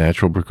watching this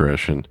natural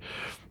progression.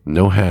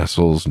 No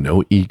hassles,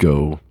 no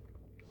ego,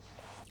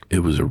 It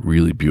was a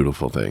really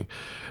beautiful thing.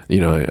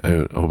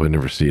 I hope I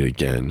never see it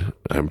again.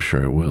 I'm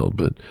sure I will.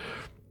 But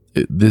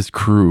this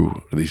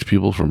crew, these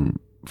people from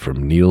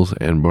Needles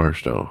and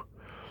Barstow,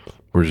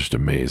 were just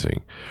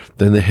amazing.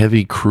 Then the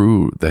heavy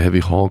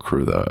haul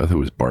crew, I think it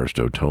was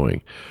Barstow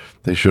Towing,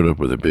 they showed up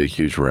with a big,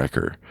 huge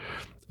wrecker.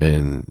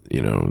 And,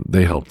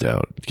 they helped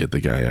out, get the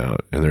guy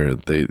out.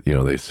 And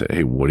they said,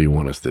 hey, what do you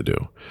want us to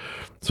do?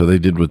 So they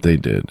did what they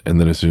did. And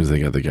then as soon as they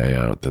got the guy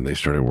out, then they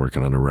started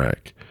working on a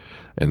wreck.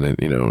 And then,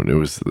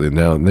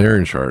 now they're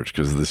in charge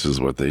because this is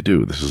what they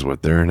do. This is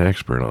what they're an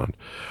expert on.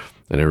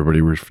 And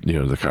everybody,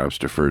 the cops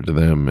deferred to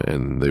them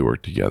and they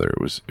worked together.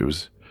 It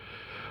was,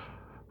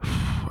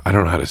 I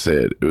don't know how to say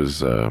it. It was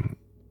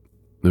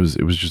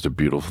just a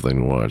beautiful thing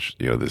to watch.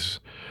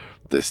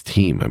 This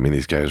team. I mean,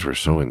 these guys were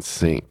so in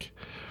sync.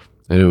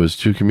 And it was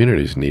two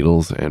communities,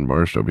 Needles and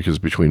Barstow, because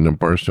between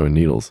Barstow and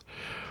Needles,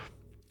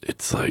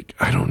 it's like,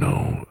 I don't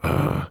know,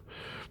 a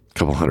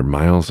couple 100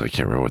 miles. I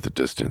can't remember what the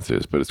distance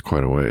is, but it's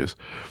quite a ways.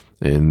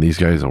 And these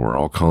guys were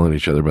all calling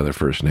each other by their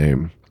first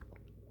name.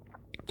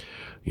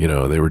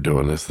 They were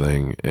doing this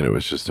thing, and it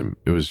was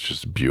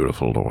just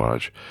beautiful to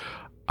watch.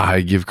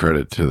 I give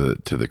credit to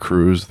the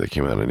crews that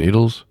came out of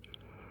Needles,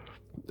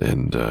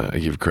 and I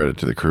give credit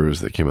to the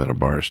crews that came out of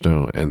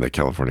Barstow and the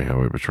California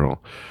Highway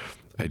Patrol.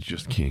 I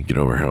just can't get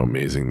over how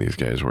amazing these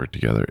guys work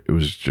together. It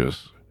was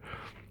just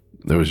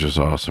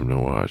awesome to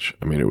watch.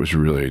 I mean, it was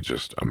really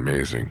just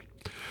amazing.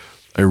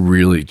 I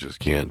really just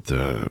can't,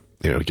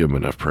 give them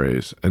enough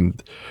praise.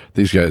 And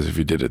these guys, if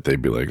you did it,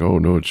 they'd be like, "Oh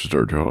no, it's just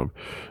our job."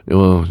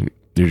 Well,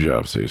 your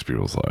job saves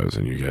people's lives,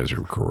 and you guys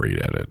are great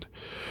at it.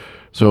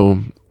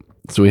 So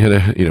we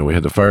had we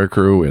had the fire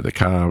crew, we had the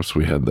cops,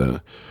 we had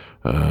the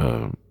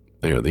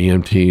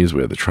EMTs,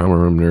 we had the trauma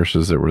room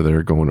nurses that were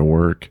there going to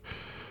work.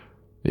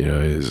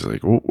 He's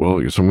like, "Oh, well,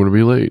 I guess I'm going to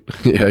be late."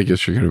 Yeah, I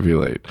guess you're going to be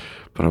late,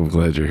 but I'm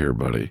glad you're here,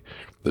 buddy.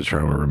 The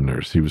trauma room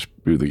nurse, he was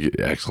really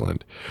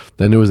excellent.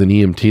 Then there was an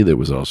EMT that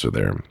was also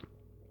there.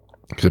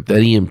 Except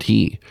that EMT,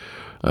 he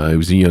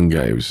was a young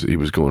guy. He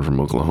was going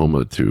from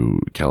Oklahoma to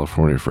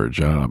California for a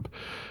job,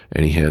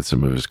 and he had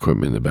some of his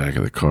equipment in the back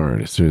of the car.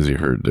 And as soon as he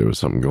heard there was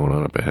something going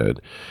on up ahead,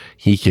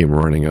 he came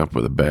running up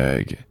with a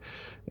bag,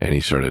 and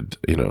he started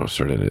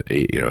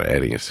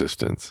adding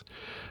assistance.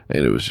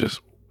 And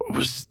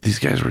these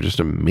guys were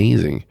just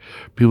amazing.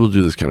 People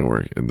do this kind of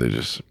work, and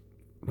it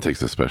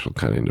takes a special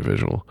kind of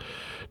individual.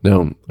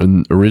 Now,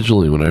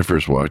 originally, when I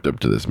first walked up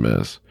to this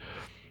mess,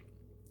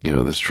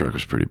 this truck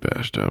was pretty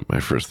bashed up. My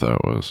first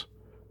thought was,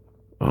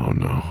 "Oh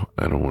no,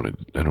 I don't want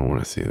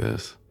to see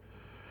this.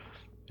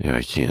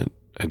 I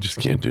just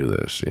can't do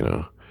this,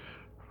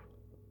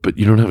 But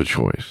you don't have a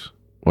choice.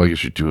 Well, I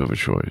guess you do have a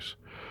choice.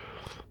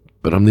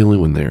 But I'm the only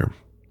one there.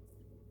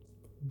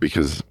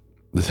 Because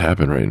this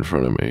happened right in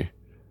front of me.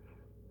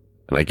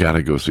 And I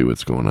gotta go see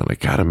what's going on. I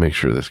gotta make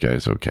sure this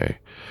guy's okay.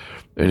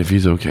 And if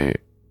he's okay,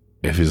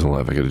 if he's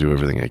alive, I gotta do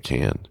everything I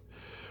can."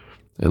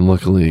 And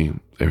luckily,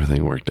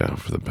 everything worked out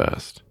for the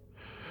best.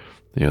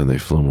 And they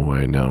flew him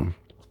away. Now,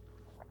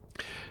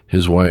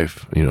 his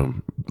wife,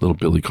 little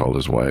Billy called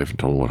his wife and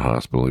told him what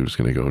hospital he was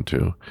going to go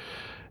to.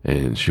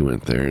 And she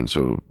went there. And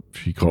so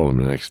she called him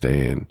the next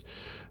day and,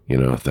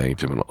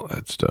 thanked him and all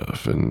that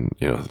stuff. And,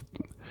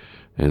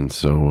 and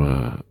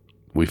so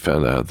we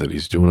found out that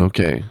he's doing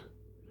okay.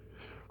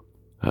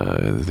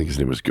 I think his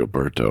name was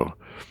Gilberto.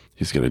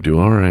 He's going to do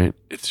all right.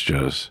 It's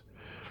just,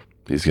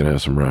 he's going to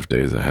have some rough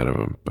days ahead of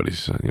him, but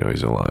he's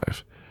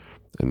alive.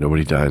 And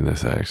nobody died in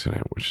this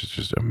accident, which is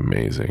just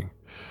amazing.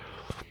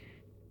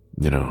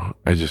 I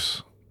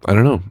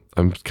don't know.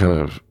 I'm kind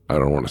of, I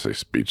don't want to say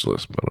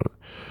speechless, but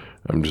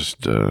I'm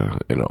just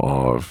in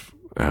awe of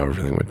how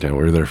everything went down.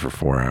 We were there for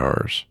 4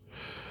 hours.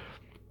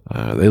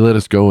 They let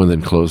us go and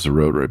then close the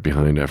road right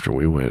behind after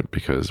we went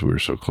because we were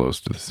so close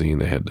to the scene.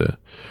 They had to,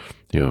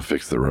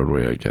 fix the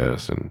roadway, I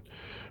guess. And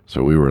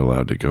so we were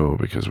allowed to go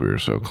because we were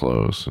so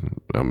close. And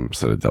I'm a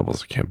set of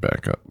devils. I can't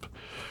back up.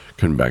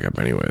 Couldn't back up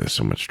anyway. There's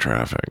so much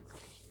traffic.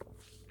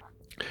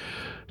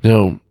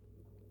 Now,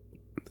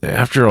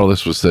 after all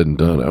this was said and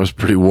done, I was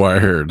pretty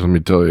wired, let me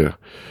tell you,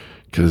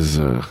 because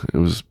it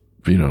was,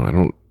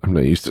 I'm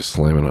not used to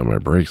slamming on my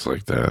brakes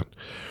like that.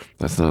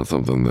 That's not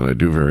something that I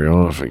do very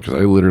often, because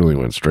I literally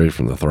went straight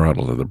from the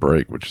throttle to the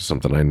brake, which is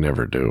something I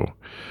never do.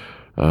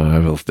 I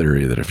have a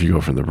theory that if you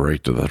go from the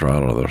brake to the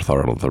throttle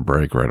to the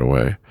brake right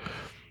away,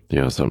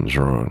 something's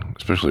wrong,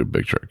 especially with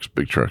big trucks.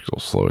 Big trucks will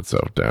slow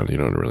itself down. You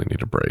don't really need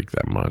to brake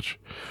that much.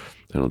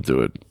 It'll do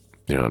it,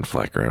 on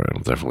flat ground.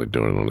 It'll definitely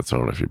do it on its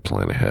own if you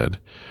plan ahead.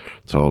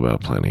 It's all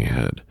about planning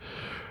ahead.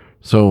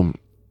 So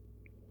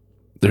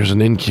there's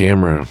an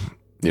in-camera,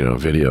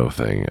 video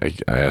thing.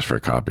 I asked for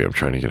a copy. I'm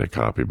trying to get a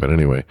copy. But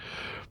anyway,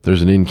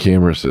 there's an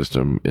in-camera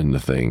system in the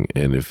thing.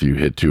 And if you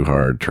hit too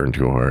hard, turn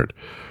too hard,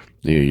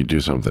 you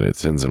do something, it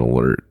sends an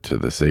alert to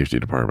the safety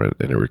department.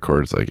 And it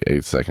records like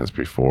 8 seconds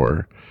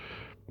before.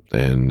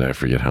 And I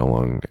forget how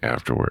long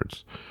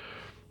afterwards.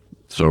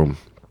 So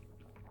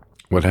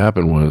what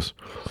happened was,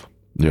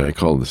 I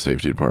called the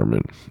safety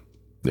department,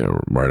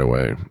 right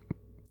away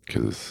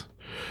because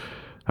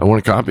I want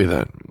a copy of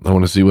that. I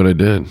want to see what I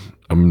did.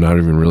 I'm not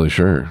even really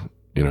sure,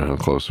 how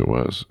close it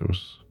was.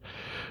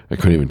 I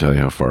couldn't even tell you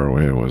how far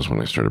away I was when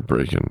I started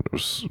braking. It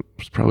was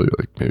probably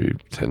like maybe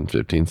 10,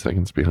 15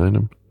 seconds behind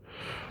him.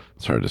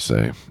 It's hard to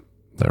say.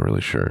 Not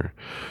really sure.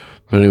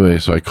 But anyway,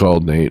 so I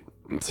called Nate.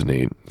 It's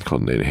Nate. I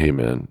called Nate. Hey,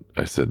 man.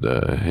 I said,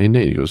 hey,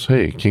 Nate. He goes,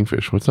 hey,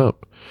 Kingfish, what's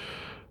up?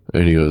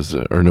 And he goes,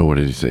 or no, what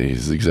did he say?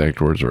 His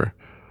exact words were,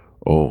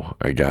 oh,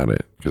 I got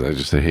it. Because I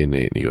just say, hey,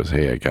 Nate. And he goes,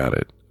 hey, I got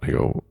it. I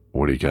go,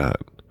 what do you got?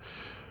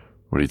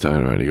 What are you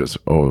talking about?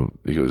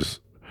 He goes,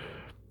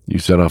 you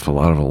set off a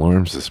lot of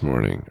alarms this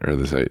morning or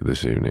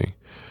this evening.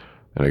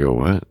 And I go,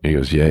 what? And he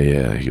goes,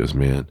 yeah. He goes,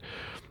 man,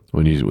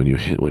 when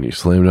you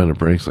slammed on the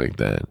brakes like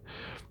that,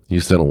 you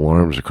set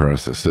alarms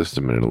across the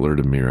system and it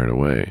alerted me right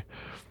away.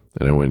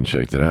 And I went and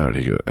checked it out.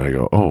 I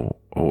go, oh,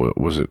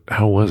 was it?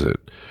 How was it?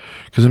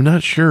 Because I'm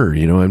not sure,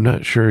 I'm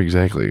not sure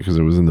exactly because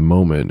it was in the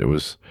moment. It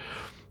was,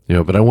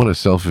 but I want to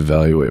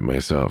self-evaluate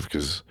myself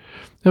because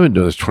I've been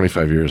doing this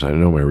 25 years. I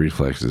know my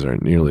reflexes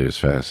aren't nearly as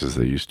fast as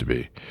they used to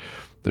be.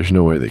 There's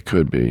no way they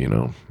could be,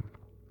 I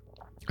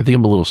think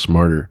I'm a little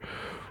smarter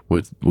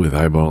with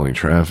eyeballing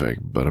traffic,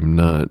 but I'm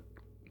not,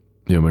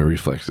 my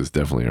reflexes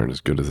definitely aren't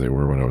as good as they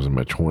were when I was in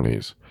my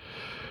 20s.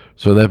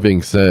 So that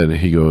being said,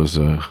 he goes,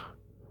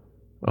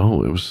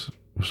 oh, it was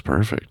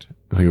perfect.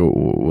 And I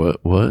go,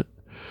 what?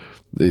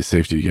 The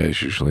safety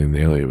guy's usually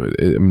nail you, but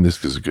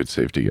this is a good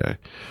safety guy.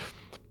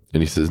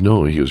 And he says,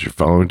 no, he goes, your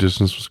following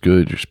distance was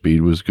good. Your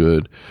speed was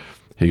good.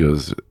 He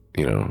goes,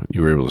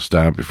 you were able to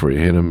stop before you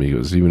hit him. He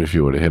goes, even if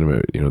you would have hit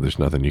him, there's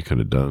nothing you could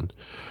have done.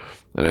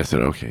 And I said,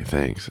 okay,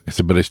 thanks. I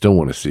said, but I still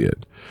want to see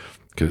it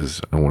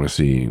because I want to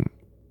see,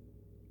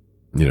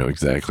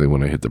 exactly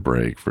when I hit the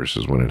brake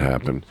versus when it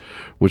happened,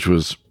 which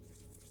was,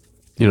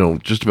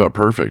 just about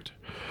perfect.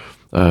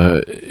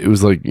 It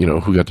was like,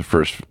 who got to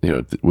first,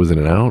 was it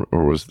an out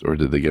or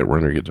did the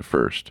runner get to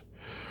first?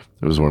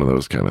 It was one of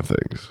those kind of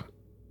things.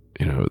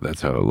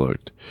 That's how it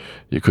looked.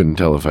 You couldn't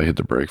tell if I hit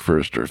the brake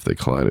first or if they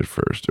collided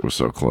first. It was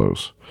so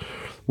close,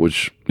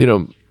 which, my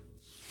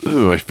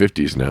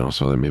 50s now.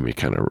 So that made me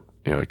kind of,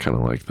 I kind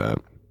of like that.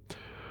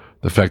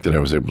 The fact that I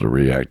was able to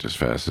react as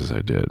fast as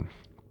I did.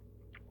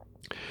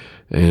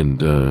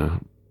 And,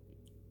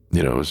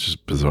 it's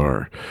just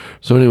bizarre.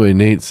 So anyway,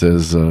 Nate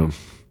says,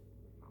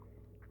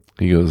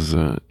 he goes,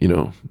 I think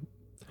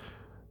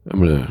I'm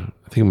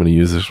going to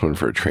use this one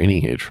for a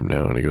training aid from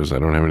now. And he goes, I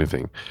don't have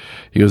anything.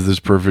 He goes, this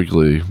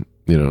perfectly,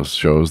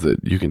 shows that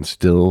you can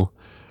still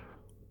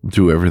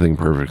do everything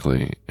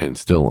perfectly and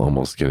still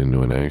almost get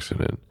into an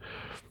accident.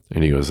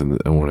 And he goes, and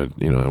I want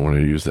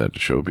to use that to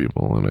show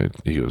people. And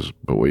he goes,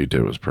 but what you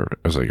did was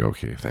perfect. I was like,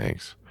 okay,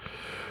 thanks.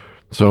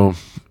 So,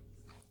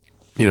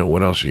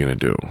 what else are you going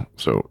to do?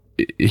 So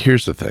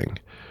here's the thing.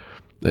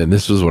 And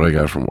this is what I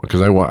got from,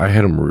 because I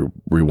had him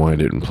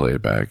rewind it and play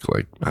it back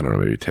like, I don't know,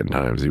 maybe 10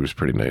 times. He was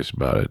pretty nice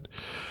about it.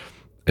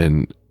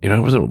 And, I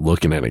wasn't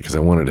looking at it because I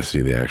wanted to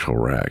see the actual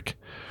wreck.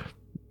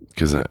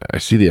 Because I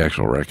see the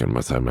actual wreck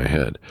inside my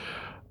head.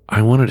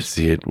 I wanted to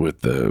see it with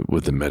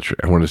the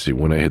metric. I wanted to see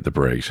when I hit the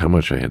brakes, how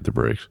much I hit the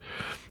brakes.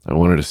 I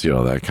wanted to see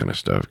all that kind of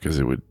stuff because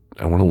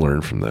I want to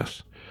learn from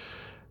this.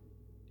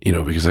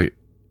 Because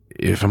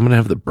if I'm going to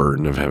have the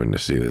burden of having to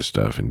see this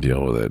stuff and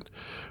deal with it,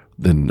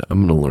 then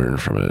I'm going to learn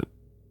from it.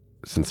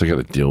 Since I got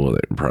to deal with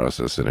it and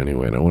process it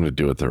anyway, and I want to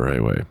do it the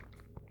right way.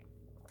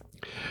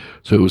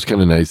 So it was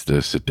kind of nice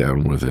to sit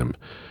down with him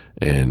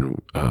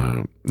and,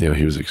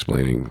 he was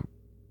explaining,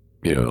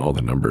 all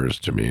the numbers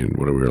to me and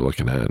what we were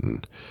looking at.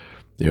 And,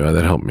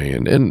 that helped me.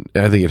 And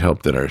I think it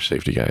helped that our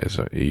safety guy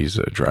he's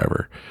a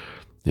driver.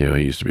 He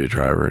used to be a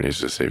driver and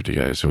he's a safety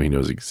guy. So he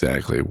knows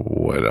exactly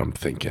what I'm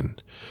thinking,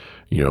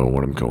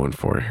 what I'm going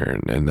for here.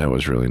 And that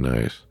was really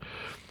nice.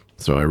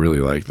 So I really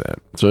like that.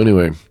 So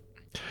anyway,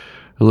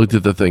 I looked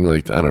at the thing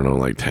like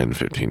 10,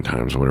 15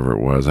 times, whatever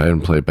it was. I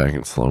hadn't played back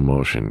in slow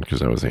motion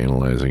because I was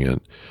analyzing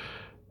it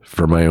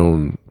for my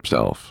own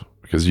self.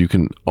 Because you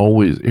can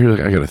always,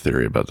 I got a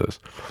theory about this.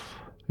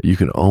 You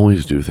can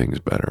always do things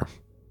better.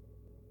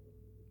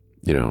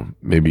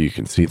 Maybe you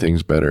can see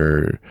things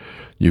better.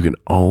 You can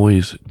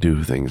always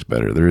do things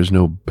better. There is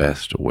no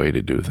best way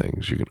to do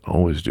things. You can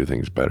always do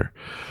things better.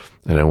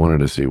 And I wanted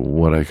to see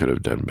what I could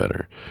have done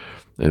better.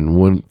 And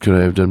what could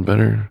I have done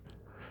better?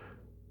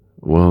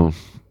 Well,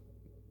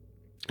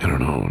 I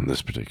don't know in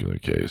this particular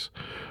case,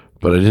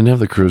 but I didn't have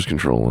the cruise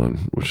control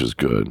on, which is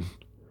good.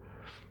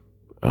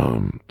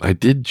 I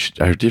did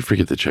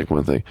forget to check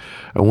one thing.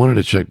 I wanted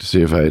to check to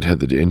see if I had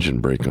the engine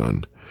brake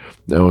on.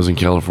 Now, I was in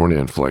California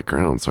on flat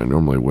ground, so I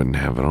normally wouldn't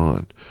have it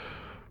on.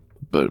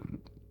 But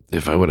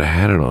if I would have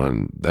had it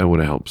on, that would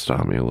have helped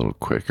stop me a little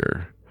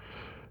quicker.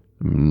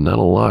 Not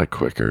a lot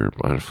quicker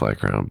on flat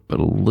ground, but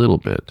a little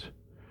bit.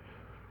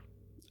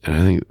 And I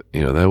think,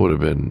 that would have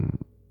been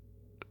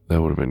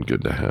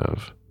good to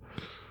have.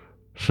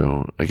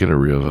 So I got to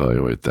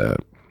reevaluate that.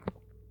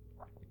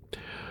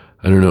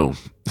 I don't know.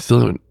 Still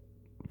haven't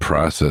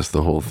processed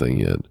the whole thing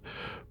yet,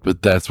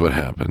 but that's what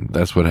happened.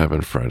 That's what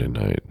happened Friday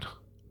night.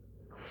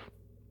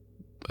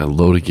 A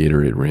load of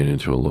Gatorade ran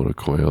into a load of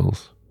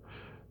coils,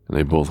 and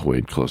they both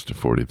weighed close to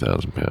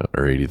 40,000 pounds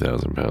or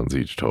 80,000 pounds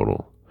each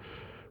total.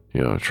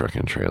 Truck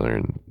and trailer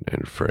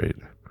and freight.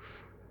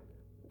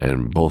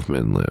 And both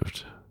men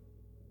lived.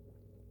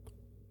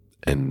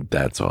 And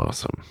that's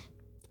awesome.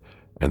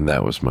 And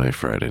that was my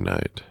Friday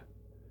night.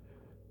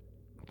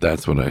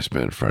 That's what I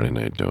spent Friday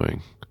night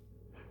doing.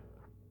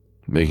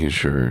 Making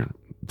sure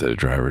that a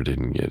driver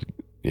didn't get,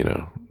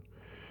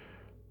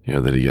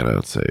 that he got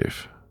out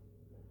safe.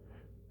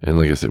 And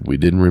like I said, we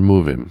didn't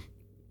remove him.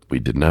 We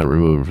did not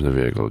remove him from the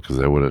vehicle because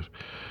that would have,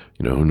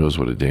 who knows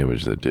what a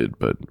damage that did.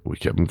 But we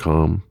kept him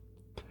calm.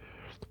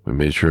 We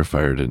made sure a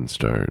fire didn't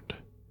start.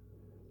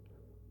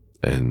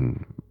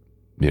 And,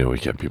 we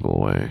kept people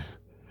away.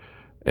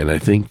 And I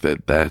think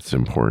that that's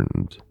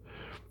important.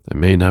 It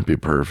may not be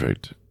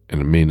perfect.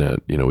 And it may not,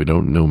 we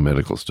don't know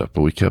medical stuff.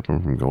 But we kept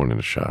him from going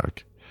into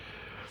shock.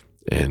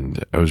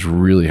 And I was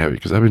really happy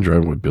because I've been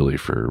driving with Billy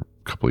for a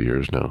couple of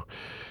years now.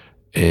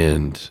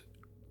 And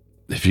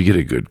if you get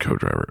a good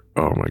co-driver,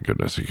 oh my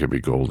goodness, it could be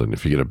golden.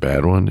 If you get a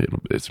bad one,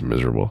 it's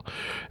miserable.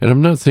 And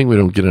I'm not saying we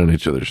don't get on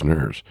each other's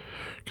nerves,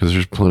 because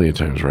there's plenty of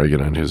times where I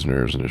get on his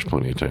nerves, and there's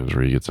plenty of times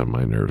where he gets on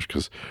my nerves,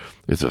 because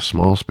it's a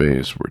small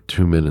space. We're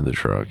 2 men in the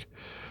truck,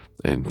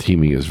 and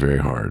teaming is very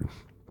hard.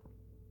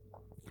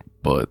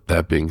 But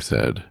that being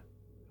said,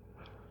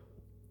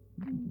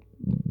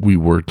 we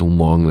worked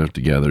long enough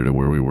together to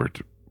where we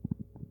worked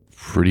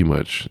pretty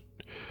much,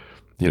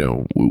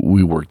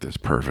 we worked this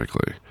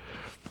perfectly.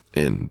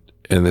 And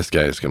this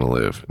guy is going to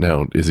live.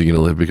 Now, is he going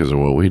to live because of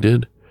what we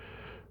did?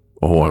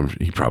 Oh,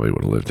 he probably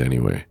would have lived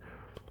anyway.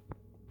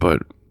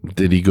 But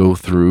did he go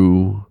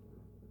through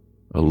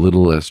a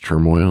little less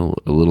turmoil,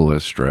 a little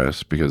less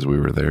stress because we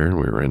were there and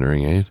we were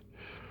entering aid?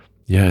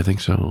 Yeah, I think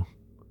so.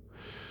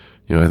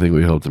 I think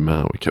we helped him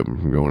out. We kept him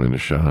from going into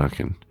shock,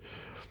 and,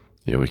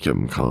 we kept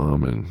him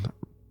calm, and,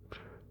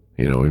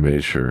 we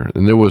made sure.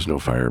 And there was no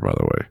fire, by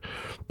the way.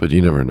 But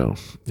you never know.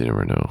 You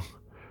never know.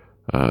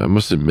 I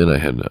must admit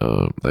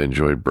I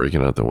enjoyed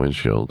breaking out the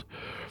windshield.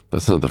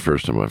 That's not the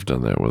first time I've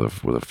done that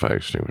with a fire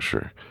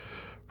extinguisher.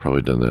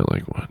 Probably done that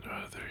like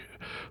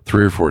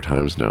 3 or 4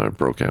 times now. I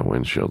broke out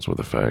windshields with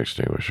a fire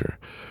extinguisher.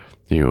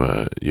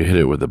 You hit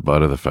it with the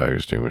butt of the fire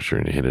extinguisher,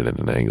 and you hit it at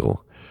an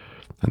angle,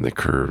 and the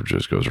curve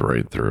just goes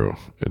right through.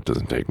 It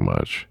doesn't take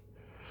much.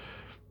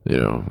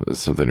 It's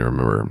something to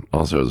remember.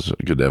 Also, it's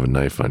good to have a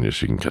knife on you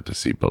so you can cut the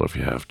seatbelt if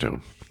you have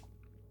to.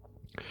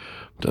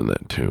 Done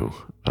that too.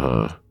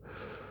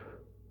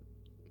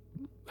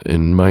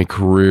 In my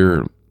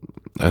career,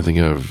 I think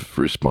I've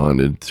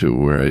responded to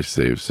where I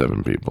saved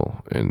 7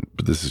 people,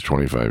 but this is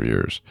 25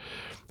 years.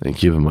 And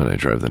keep in mind, I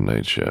drive the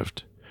night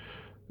shift.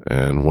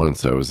 And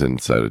once I was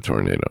inside a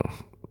tornado.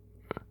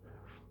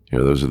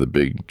 Those are the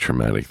big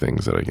traumatic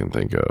things that I can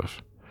think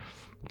of.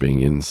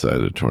 Being inside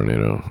a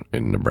tornado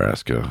in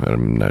Nebraska.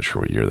 I'm not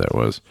sure what year that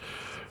was,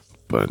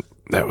 but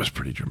that was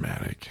pretty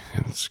dramatic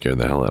and scared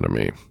the hell out of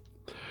me.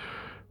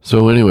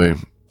 So anyway,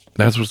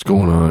 that's what's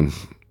going on.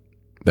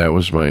 That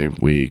was my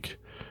week.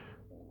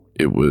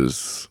 It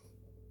was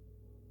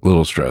a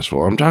little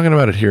stressful. I'm talking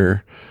about it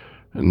here,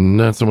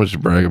 not so much to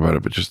brag about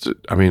it, but just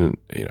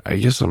I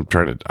guess I'm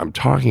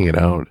talking it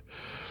out,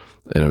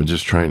 and I'm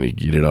just trying to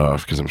get it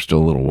off because I'm still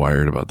a little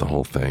wired about the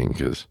whole thing,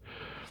 because,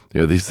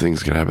 these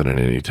things can happen at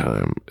any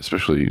time,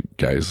 especially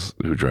guys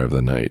who drive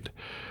the night,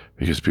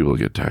 because people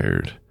get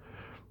tired.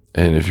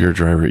 And if you're a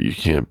driver, you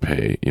can't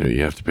pay,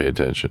 you have to pay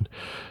attention.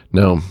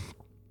 Now,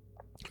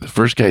 the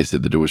first guy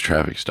said that there was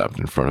traffic stopped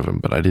in front of him,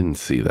 but I didn't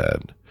see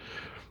that.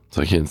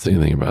 So I can't say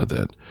anything about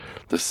that.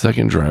 The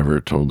second driver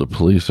told the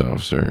police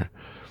officer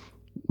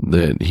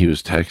that he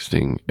was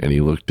texting, and he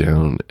looked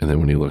down, and then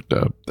when he looked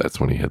up, that's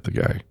when he hit the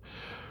guy.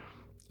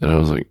 And I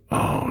was like,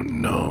 oh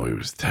no, he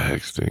was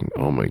texting.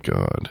 Oh my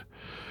God.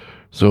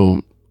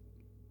 So,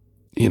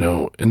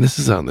 and this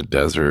is out in the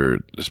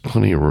desert. There's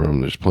plenty of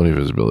room. There's plenty of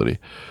visibility.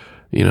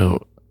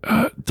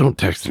 Don't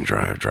text and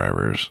drive,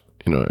 drivers.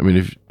 I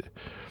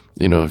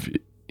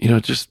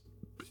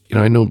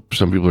know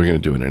some people are going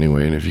to do it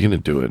anyway. And if you're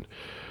going to do it,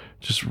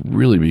 just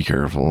really be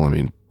careful.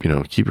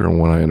 Keep your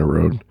one eye on the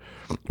road,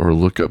 or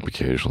look up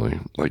occasionally,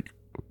 like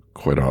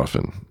quite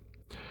often.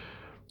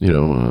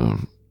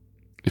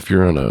 If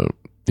you're on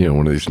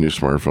one of these new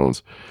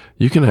smartphones,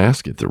 you can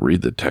ask it to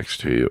read the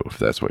text to you if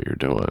that's what you're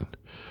doing.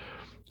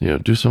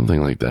 Do something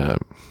like that,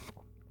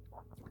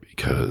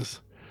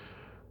 because,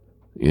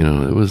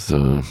 it was,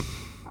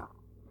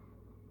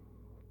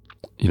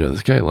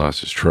 this guy lost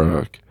his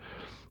truck.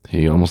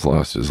 He almost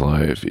lost his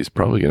life. He's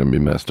probably going to be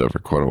messed up for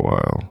quite a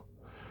while.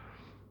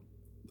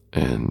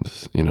 And,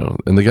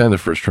 and the guy in the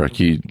first truck,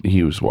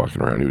 he was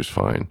walking around. He was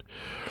fine.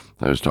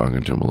 I was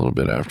talking to him a little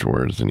bit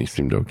afterwards, and he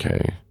seemed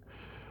okay.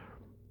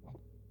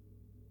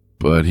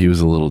 But he was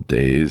a little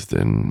dazed,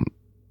 and,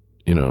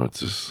 it's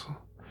just,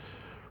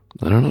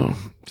 I don't know,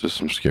 just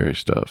some scary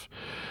stuff.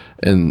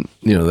 And,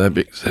 that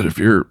being said,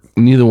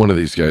 neither one of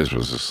these guys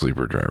was a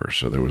sleeper driver,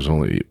 so there was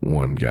only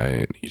one guy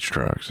in each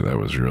truck, so that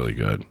was really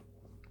good.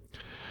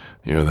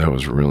 That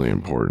was really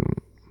important,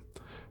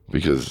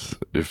 because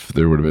if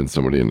there would have been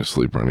somebody in a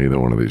sleeper on either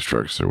one of these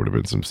trucks, there would have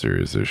been some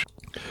serious issues.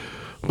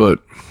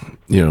 But,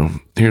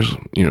 here's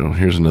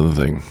another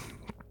thing.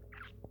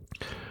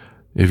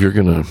 If you're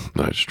going to,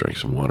 I just drank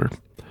some water.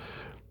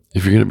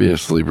 If you're going to be a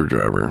sleeper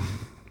driver,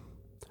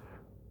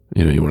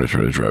 you want to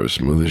try to drive as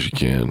smooth as you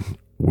can.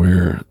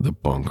 Wear the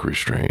bunk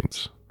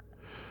restraints.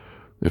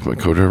 If my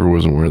co-driver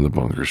wasn't wearing the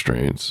bunk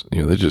restraints,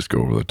 they just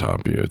go over the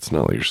top of you. It's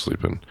not like you're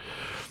sleeping.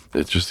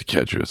 It's just to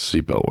catch you. It's a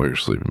seatbelt while you're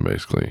sleeping,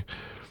 basically.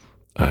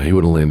 He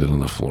would have landed on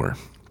the floor.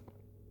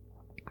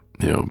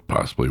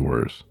 Possibly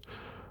worse.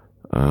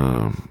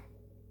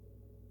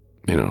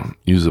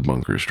 Use the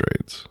bunk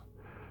restraints.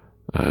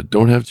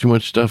 Don't have too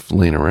much stuff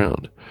laying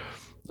around.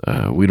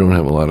 We don't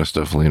have a lot of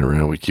stuff laying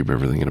around. We keep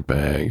everything in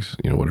bags.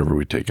 Whatever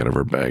we take out of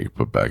our bag,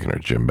 put back in our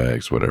gym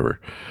bags, whatever.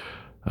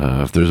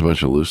 If there's a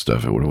bunch of loose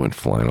stuff, it would have went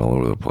flying all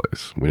over the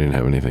place. We didn't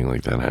have anything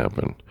like that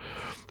happen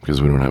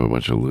because we don't have a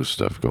bunch of loose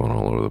stuff going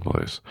all over the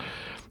place.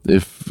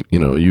 If,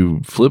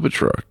 you flip a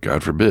truck,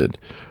 God forbid,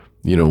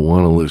 you don't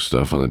want to loose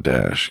stuff on the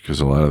dash because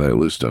a lot of that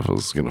loose stuff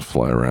is going to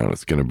fly around.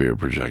 It's going to be a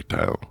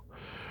projectile.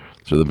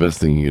 So the best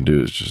thing you can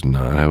do is just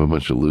not have a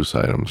bunch of loose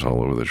items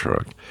all over the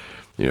truck.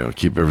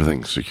 Keep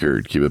everything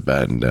secured, keep it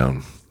battened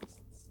down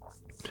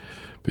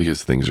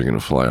because things are going to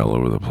fly all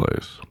over the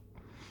place.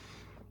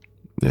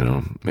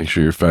 Make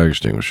sure your fire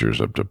extinguisher is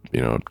up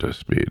to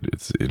speed.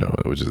 It's,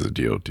 which is a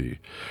DOT.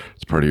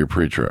 It's part of your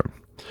pre-trip.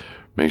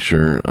 Make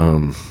sure,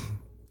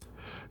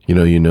 you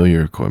know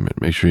your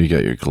equipment. Make sure you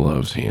got your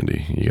gloves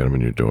handy. You got them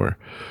in your door.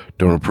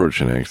 Don't approach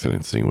an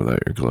accident scene without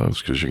your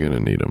gloves because you're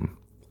going to need them.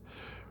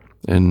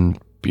 And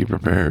be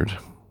prepared.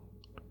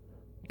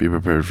 Be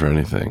prepared for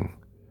anything.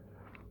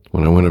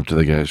 When I went up to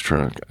the guy's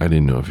truck, I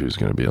didn't know if he was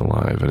going to be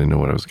alive. I didn't know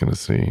what I was going to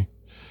see.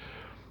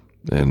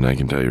 And I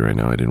can tell you right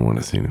now, I didn't want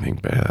to see anything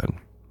bad.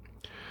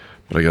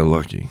 But I got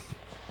lucky.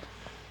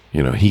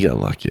 He got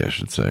lucky, I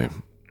should say.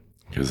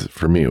 Because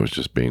for me, it was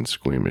just being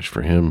squeamish.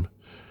 For him,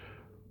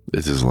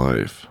 it's his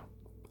life.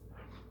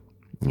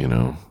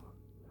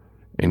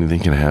 Anything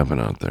can happen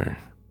out there.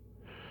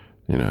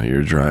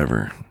 You're a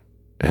driver.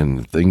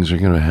 And things are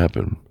going to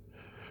happen.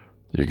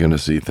 You're going to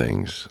see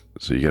things.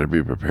 So you got to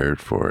be prepared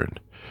for it.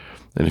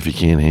 And if you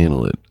can't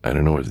handle it, I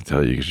don't know what to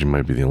tell you because you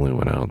might be the only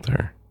one out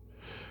there.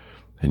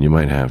 And you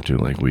might have to,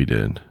 like we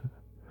did,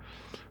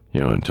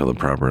 until the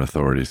proper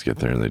authorities get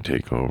there and they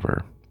take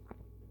over.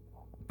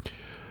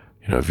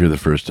 If you're the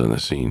first on the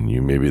scene,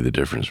 you may be the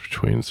difference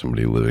between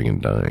somebody living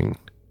and dying.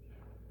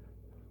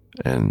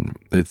 And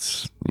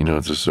it's,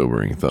 it's a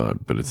sobering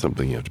thought, but it's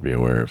something you have to be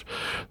aware of.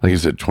 Like I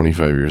said,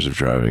 25 years of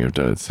driving, I've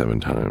done it 7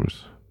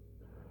 times.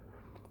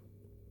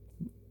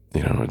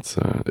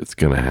 It's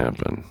going to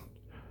happen.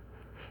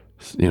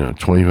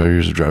 25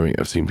 years of driving,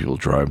 I've seen people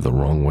drive the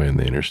wrong way on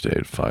the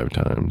interstate 5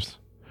 times.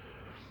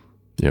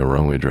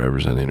 Wrong way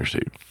drivers on the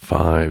interstate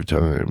 5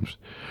 times.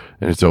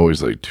 And it's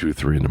always like 2,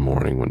 3 in the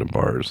morning when the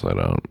bars let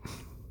out.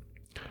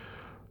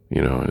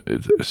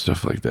 It's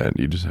stuff like that.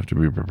 You just have to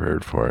be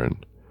prepared for it.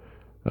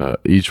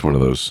 Each one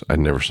of those, I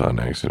never saw an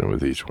accident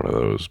with each one of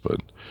those,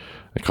 but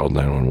I called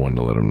 911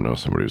 to let them know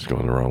somebody was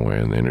going the wrong way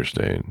on the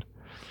interstate. And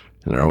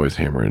they're always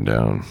hammering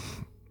down.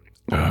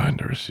 It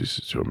never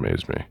ceases to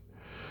amaze me.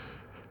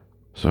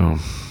 So,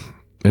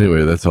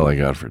 anyway, that's all I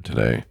got for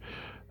today.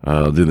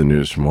 I'll do the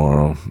news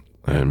tomorrow,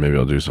 and maybe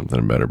I'll do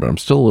something better. But I'm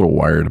still a little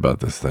wired about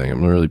this thing.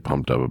 I'm really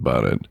pumped up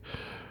about it.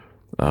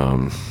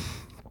 I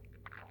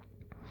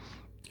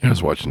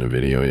was watching a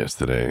video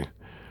yesterday,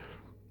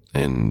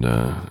 and,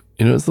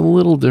 it's a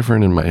little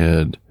different in my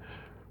head.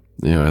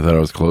 I thought I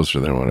was closer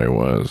than what I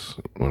was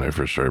when I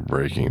first started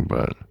braking,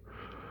 but,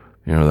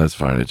 that's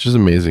fine. It's just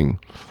amazing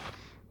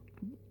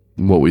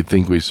what we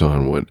think we saw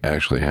and what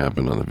actually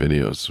happened on the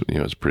videos.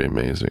 It's pretty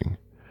amazing.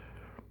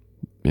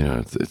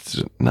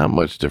 It's not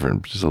much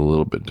different, just a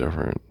little bit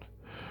different.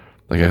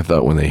 Like I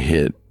thought when they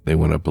hit, they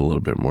went up a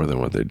little bit more than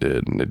what they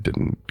did, and it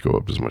didn't go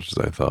up as much as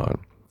I thought.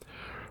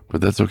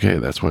 But that's okay.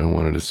 That's why I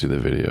wanted to see the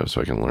video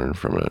so I can learn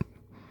from it.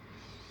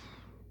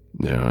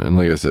 And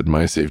like I said,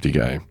 my safety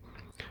guy,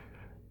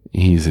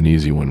 he's an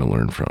easy one to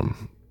learn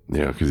from,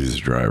 because he's a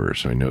driver,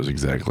 so he knows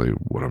exactly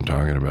what I'm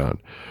talking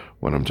about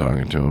when I'm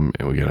talking to him,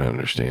 and we get an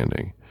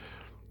understanding.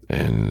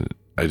 And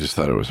I just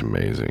thought it was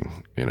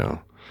amazing,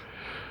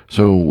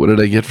 So what did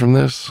I get from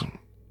this?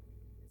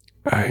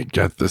 I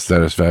got the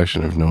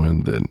satisfaction of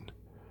knowing that,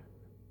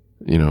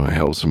 I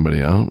helped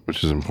somebody out,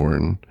 which is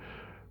important.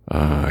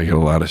 I get a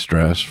lot of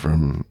stress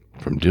from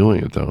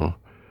doing it, though.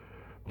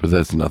 But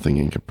that's nothing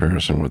in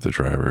comparison with the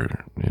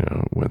driver,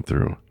 went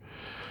through.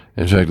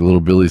 In fact,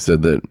 little Billy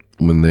said that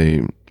when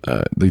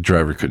the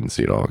driver couldn't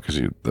see it all because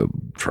the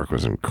truck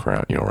wasn't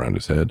around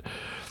his head.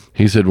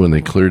 He said when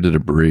they cleared the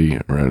debris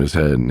around his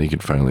head and he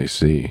could finally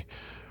see,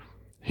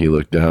 he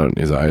looked out and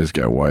his eyes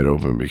got wide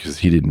open because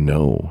he didn't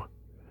know.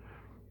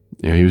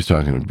 He was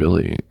talking to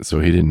Billy, so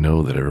he didn't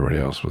know that everybody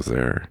else was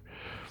there.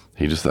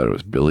 He just thought it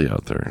was Billy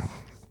out there.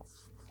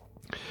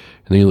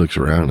 And he looks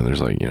around and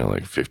there's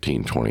like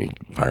 15, 20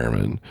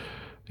 firemen,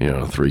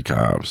 3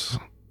 cops,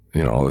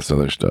 all this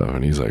other stuff.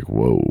 And he's like,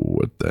 whoa,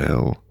 what the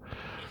hell?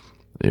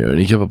 And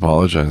he kept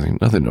apologizing.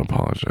 Nothing to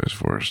apologize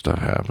for. Stuff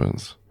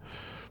happens.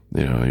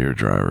 You're a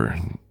driver.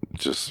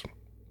 just,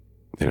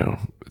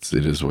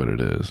 it is what it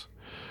is.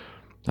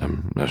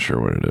 I'm not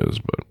sure what it is,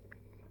 but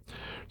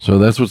so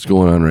that's what's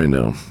going on right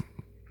now.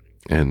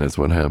 And that's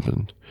what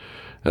happened.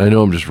 And I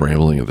know I'm just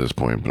rambling at this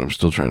point, but I'm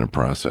still trying to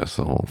process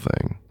the whole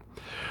thing.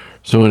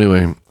 So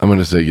anyway, I'm going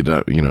to say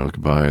goodbye.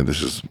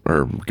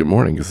 Good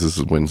morning, because this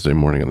is Wednesday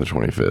morning on the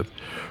 25th,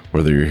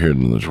 whether you're here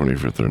on the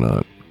 25th or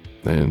not.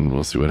 And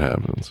we'll see what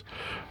happens.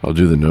 I'll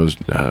do the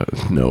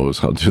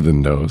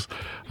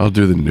I'll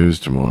do the news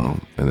tomorrow,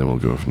 and then we'll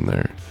go from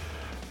there.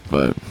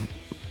 But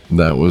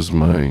that was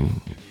my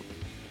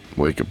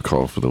wake-up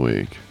call for the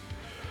week.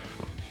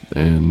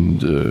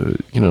 And,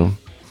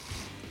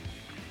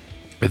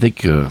 I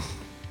think,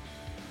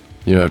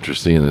 after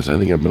seeing this, I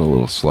think I've been a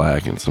little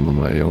slack in some of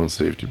my own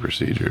safety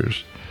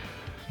procedures.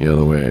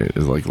 The way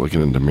is like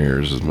looking into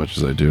mirrors as much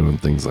as I do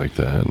and things like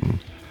that. And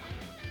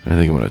I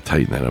think I'm going to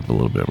tighten that up a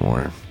little bit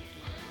more.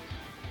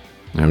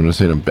 I'm not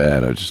saying I'm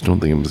bad. I just don't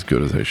think I'm as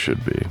good as I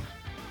should be.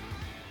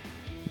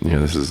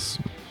 This is,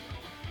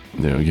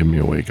 giving me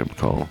a wake-up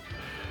call.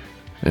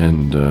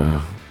 And,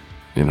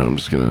 I'm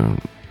just going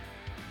to,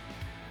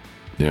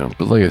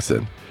 but like I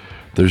said,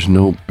 there's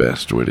no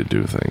best way to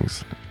do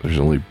things. There's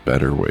only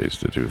better ways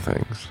to do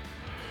things.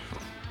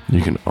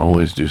 You can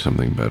always do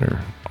something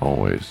better.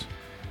 Always.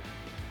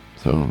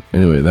 So,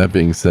 anyway, that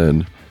being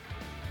said,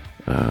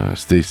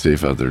 stay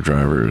safe out there,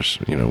 drivers.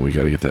 We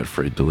got to get that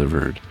freight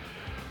delivered.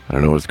 I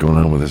don't know what's going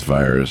on with this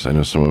virus. I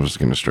know some of us are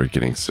going to start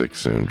getting sick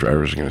soon.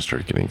 Drivers are going to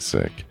start getting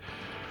sick.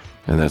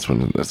 And that's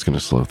going to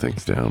slow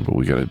things down. But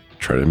we got to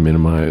try to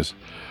minimize.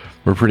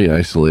 We're pretty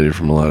isolated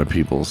from a lot of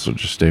people, so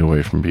just stay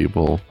away from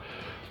people.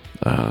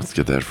 Let's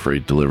get that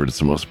freight delivered. It's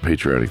the most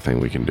patriotic thing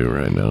we can do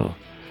right now.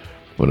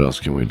 What else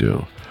can we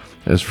do?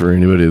 As for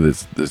anybody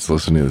that's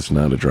listening that's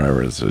not a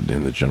driver, that's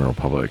in the general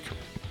public,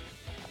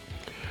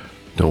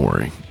 don't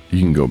worry. You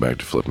can go back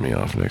to flipping me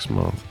off next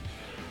month.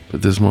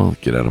 But this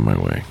month, get out of my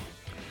way.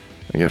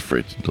 I got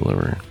freight to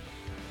deliver.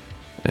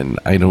 And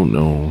I don't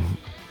know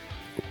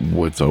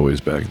what's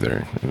always back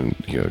there. And,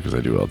 because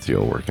I do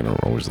LTL work and I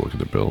don't always look at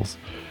the bills.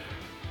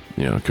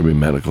 It could be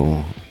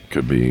medical,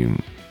 could be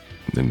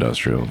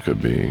industrial,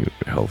 could be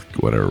health,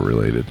 whatever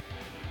related.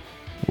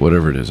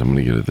 Whatever it is, I'm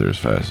going to get it there as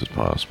fast as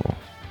possible.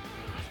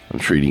 I'm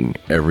treating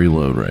every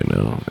load right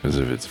now as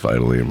if it's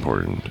vitally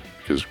important,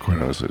 because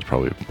quite honestly, it's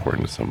probably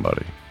important to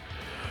somebody.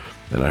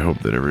 And I hope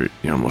that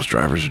most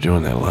drivers are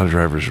doing that. A lot of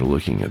drivers are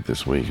looking at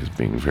this week as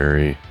being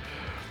this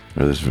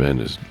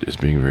event is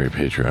being very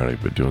patriotic,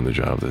 but doing the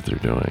job that they're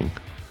doing.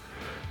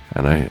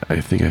 And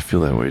I think I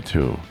feel that way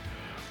too.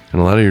 And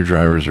a lot of your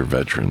drivers are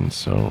veterans,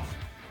 so,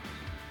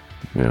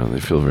 they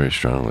feel very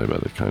strongly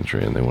about the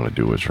country and they want to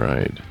do what's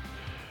right.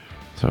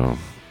 So,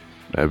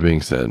 that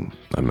being said,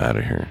 I'm out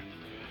of here.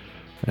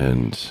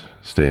 And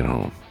stay at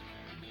home.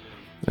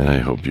 And I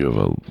hope you have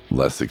a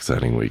less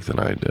exciting week than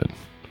I did.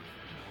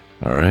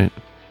 All right?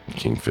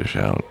 Kingfish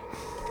out.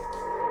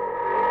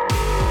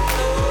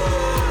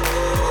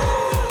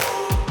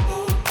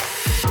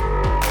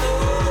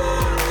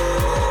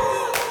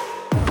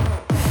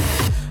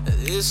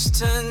 This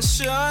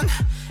tension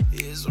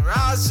is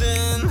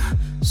rising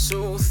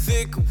so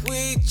thick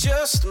we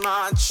just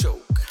might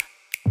choke.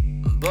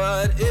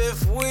 But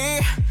if we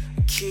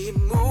keep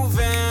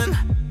moving,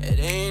 it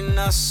ain't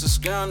us that's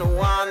gonna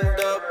wind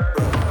up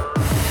broke.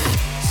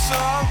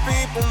 Some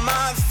people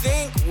might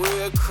think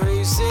we're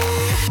crazy,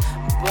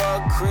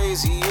 but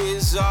crazy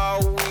is all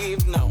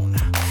we've known.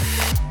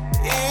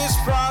 It's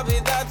probably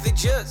that they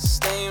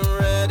just ain't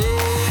ready.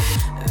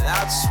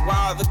 That's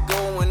why they're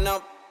going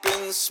up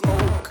in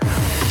smoke.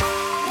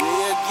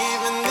 We're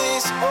giving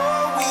this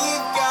all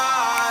we've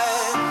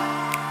got.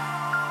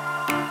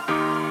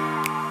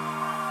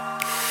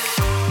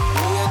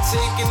 We're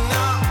taking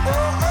our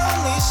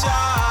only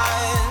shot.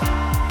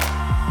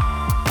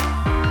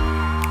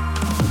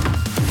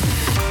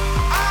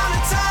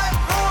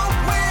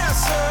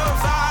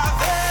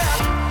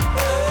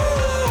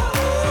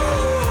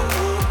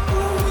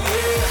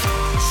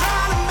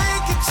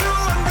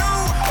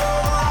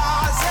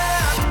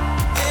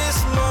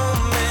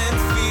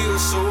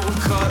 So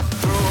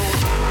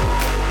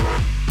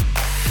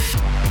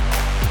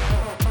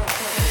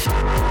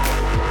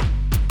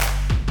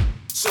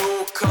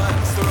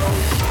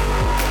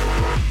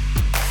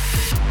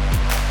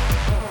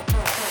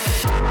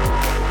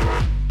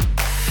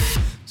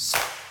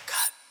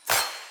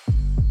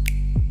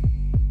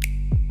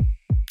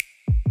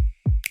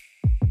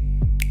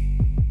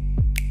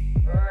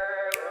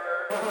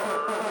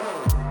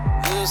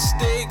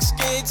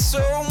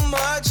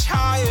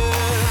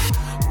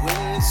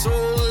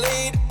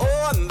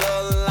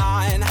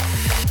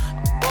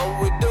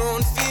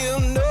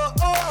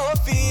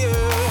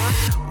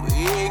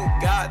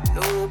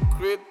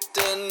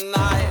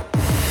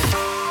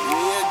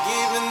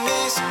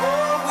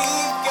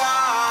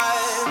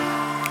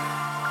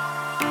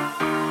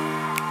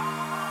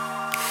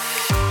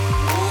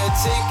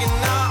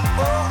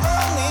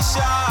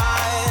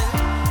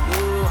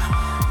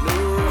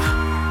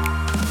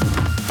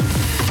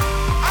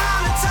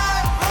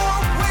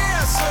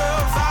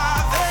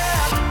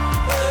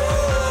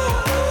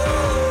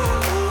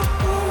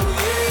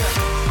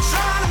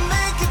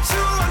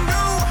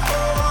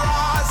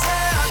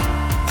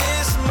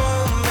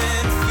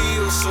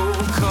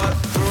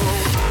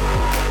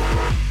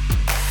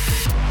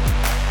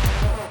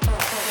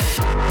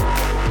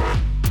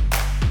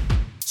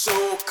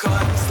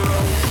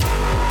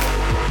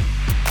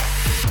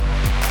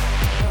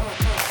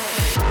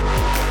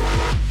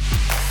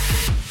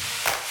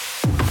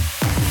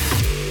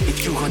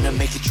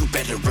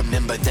better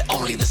remember that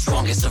only the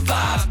strongest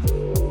survive.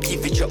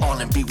 Give it your all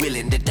and be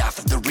willing to die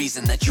for the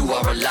reason that you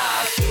are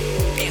alive.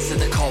 Answer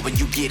the call when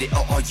you get it,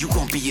 or all you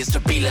gon' be is to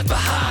be left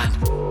behind.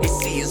 It's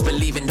seeing is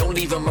believing, don't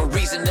leave them a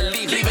reason to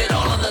leave. Leave it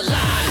all on the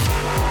line.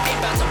 Ain't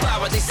about to buy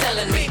what they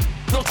selling me.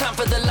 No time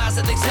for the lies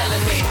that they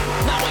telling me.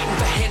 Not waiting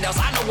for handouts,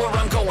 I know where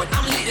I'm going.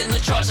 I'm leading the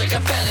charge like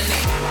a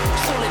felony.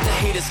 So let the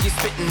haters keep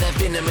spitting that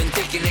venom and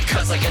thinking it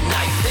cuts like a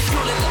knife. They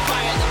fueling the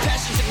fire, the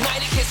passion's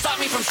ignited. Can't stop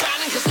me from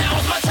shining, cause now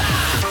is my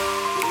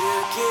time.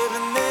 We're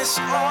giving this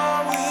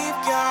all we've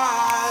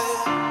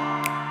got.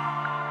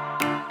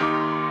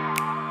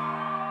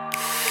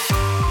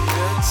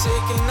 We're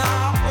taking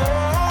our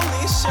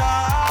only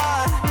shot.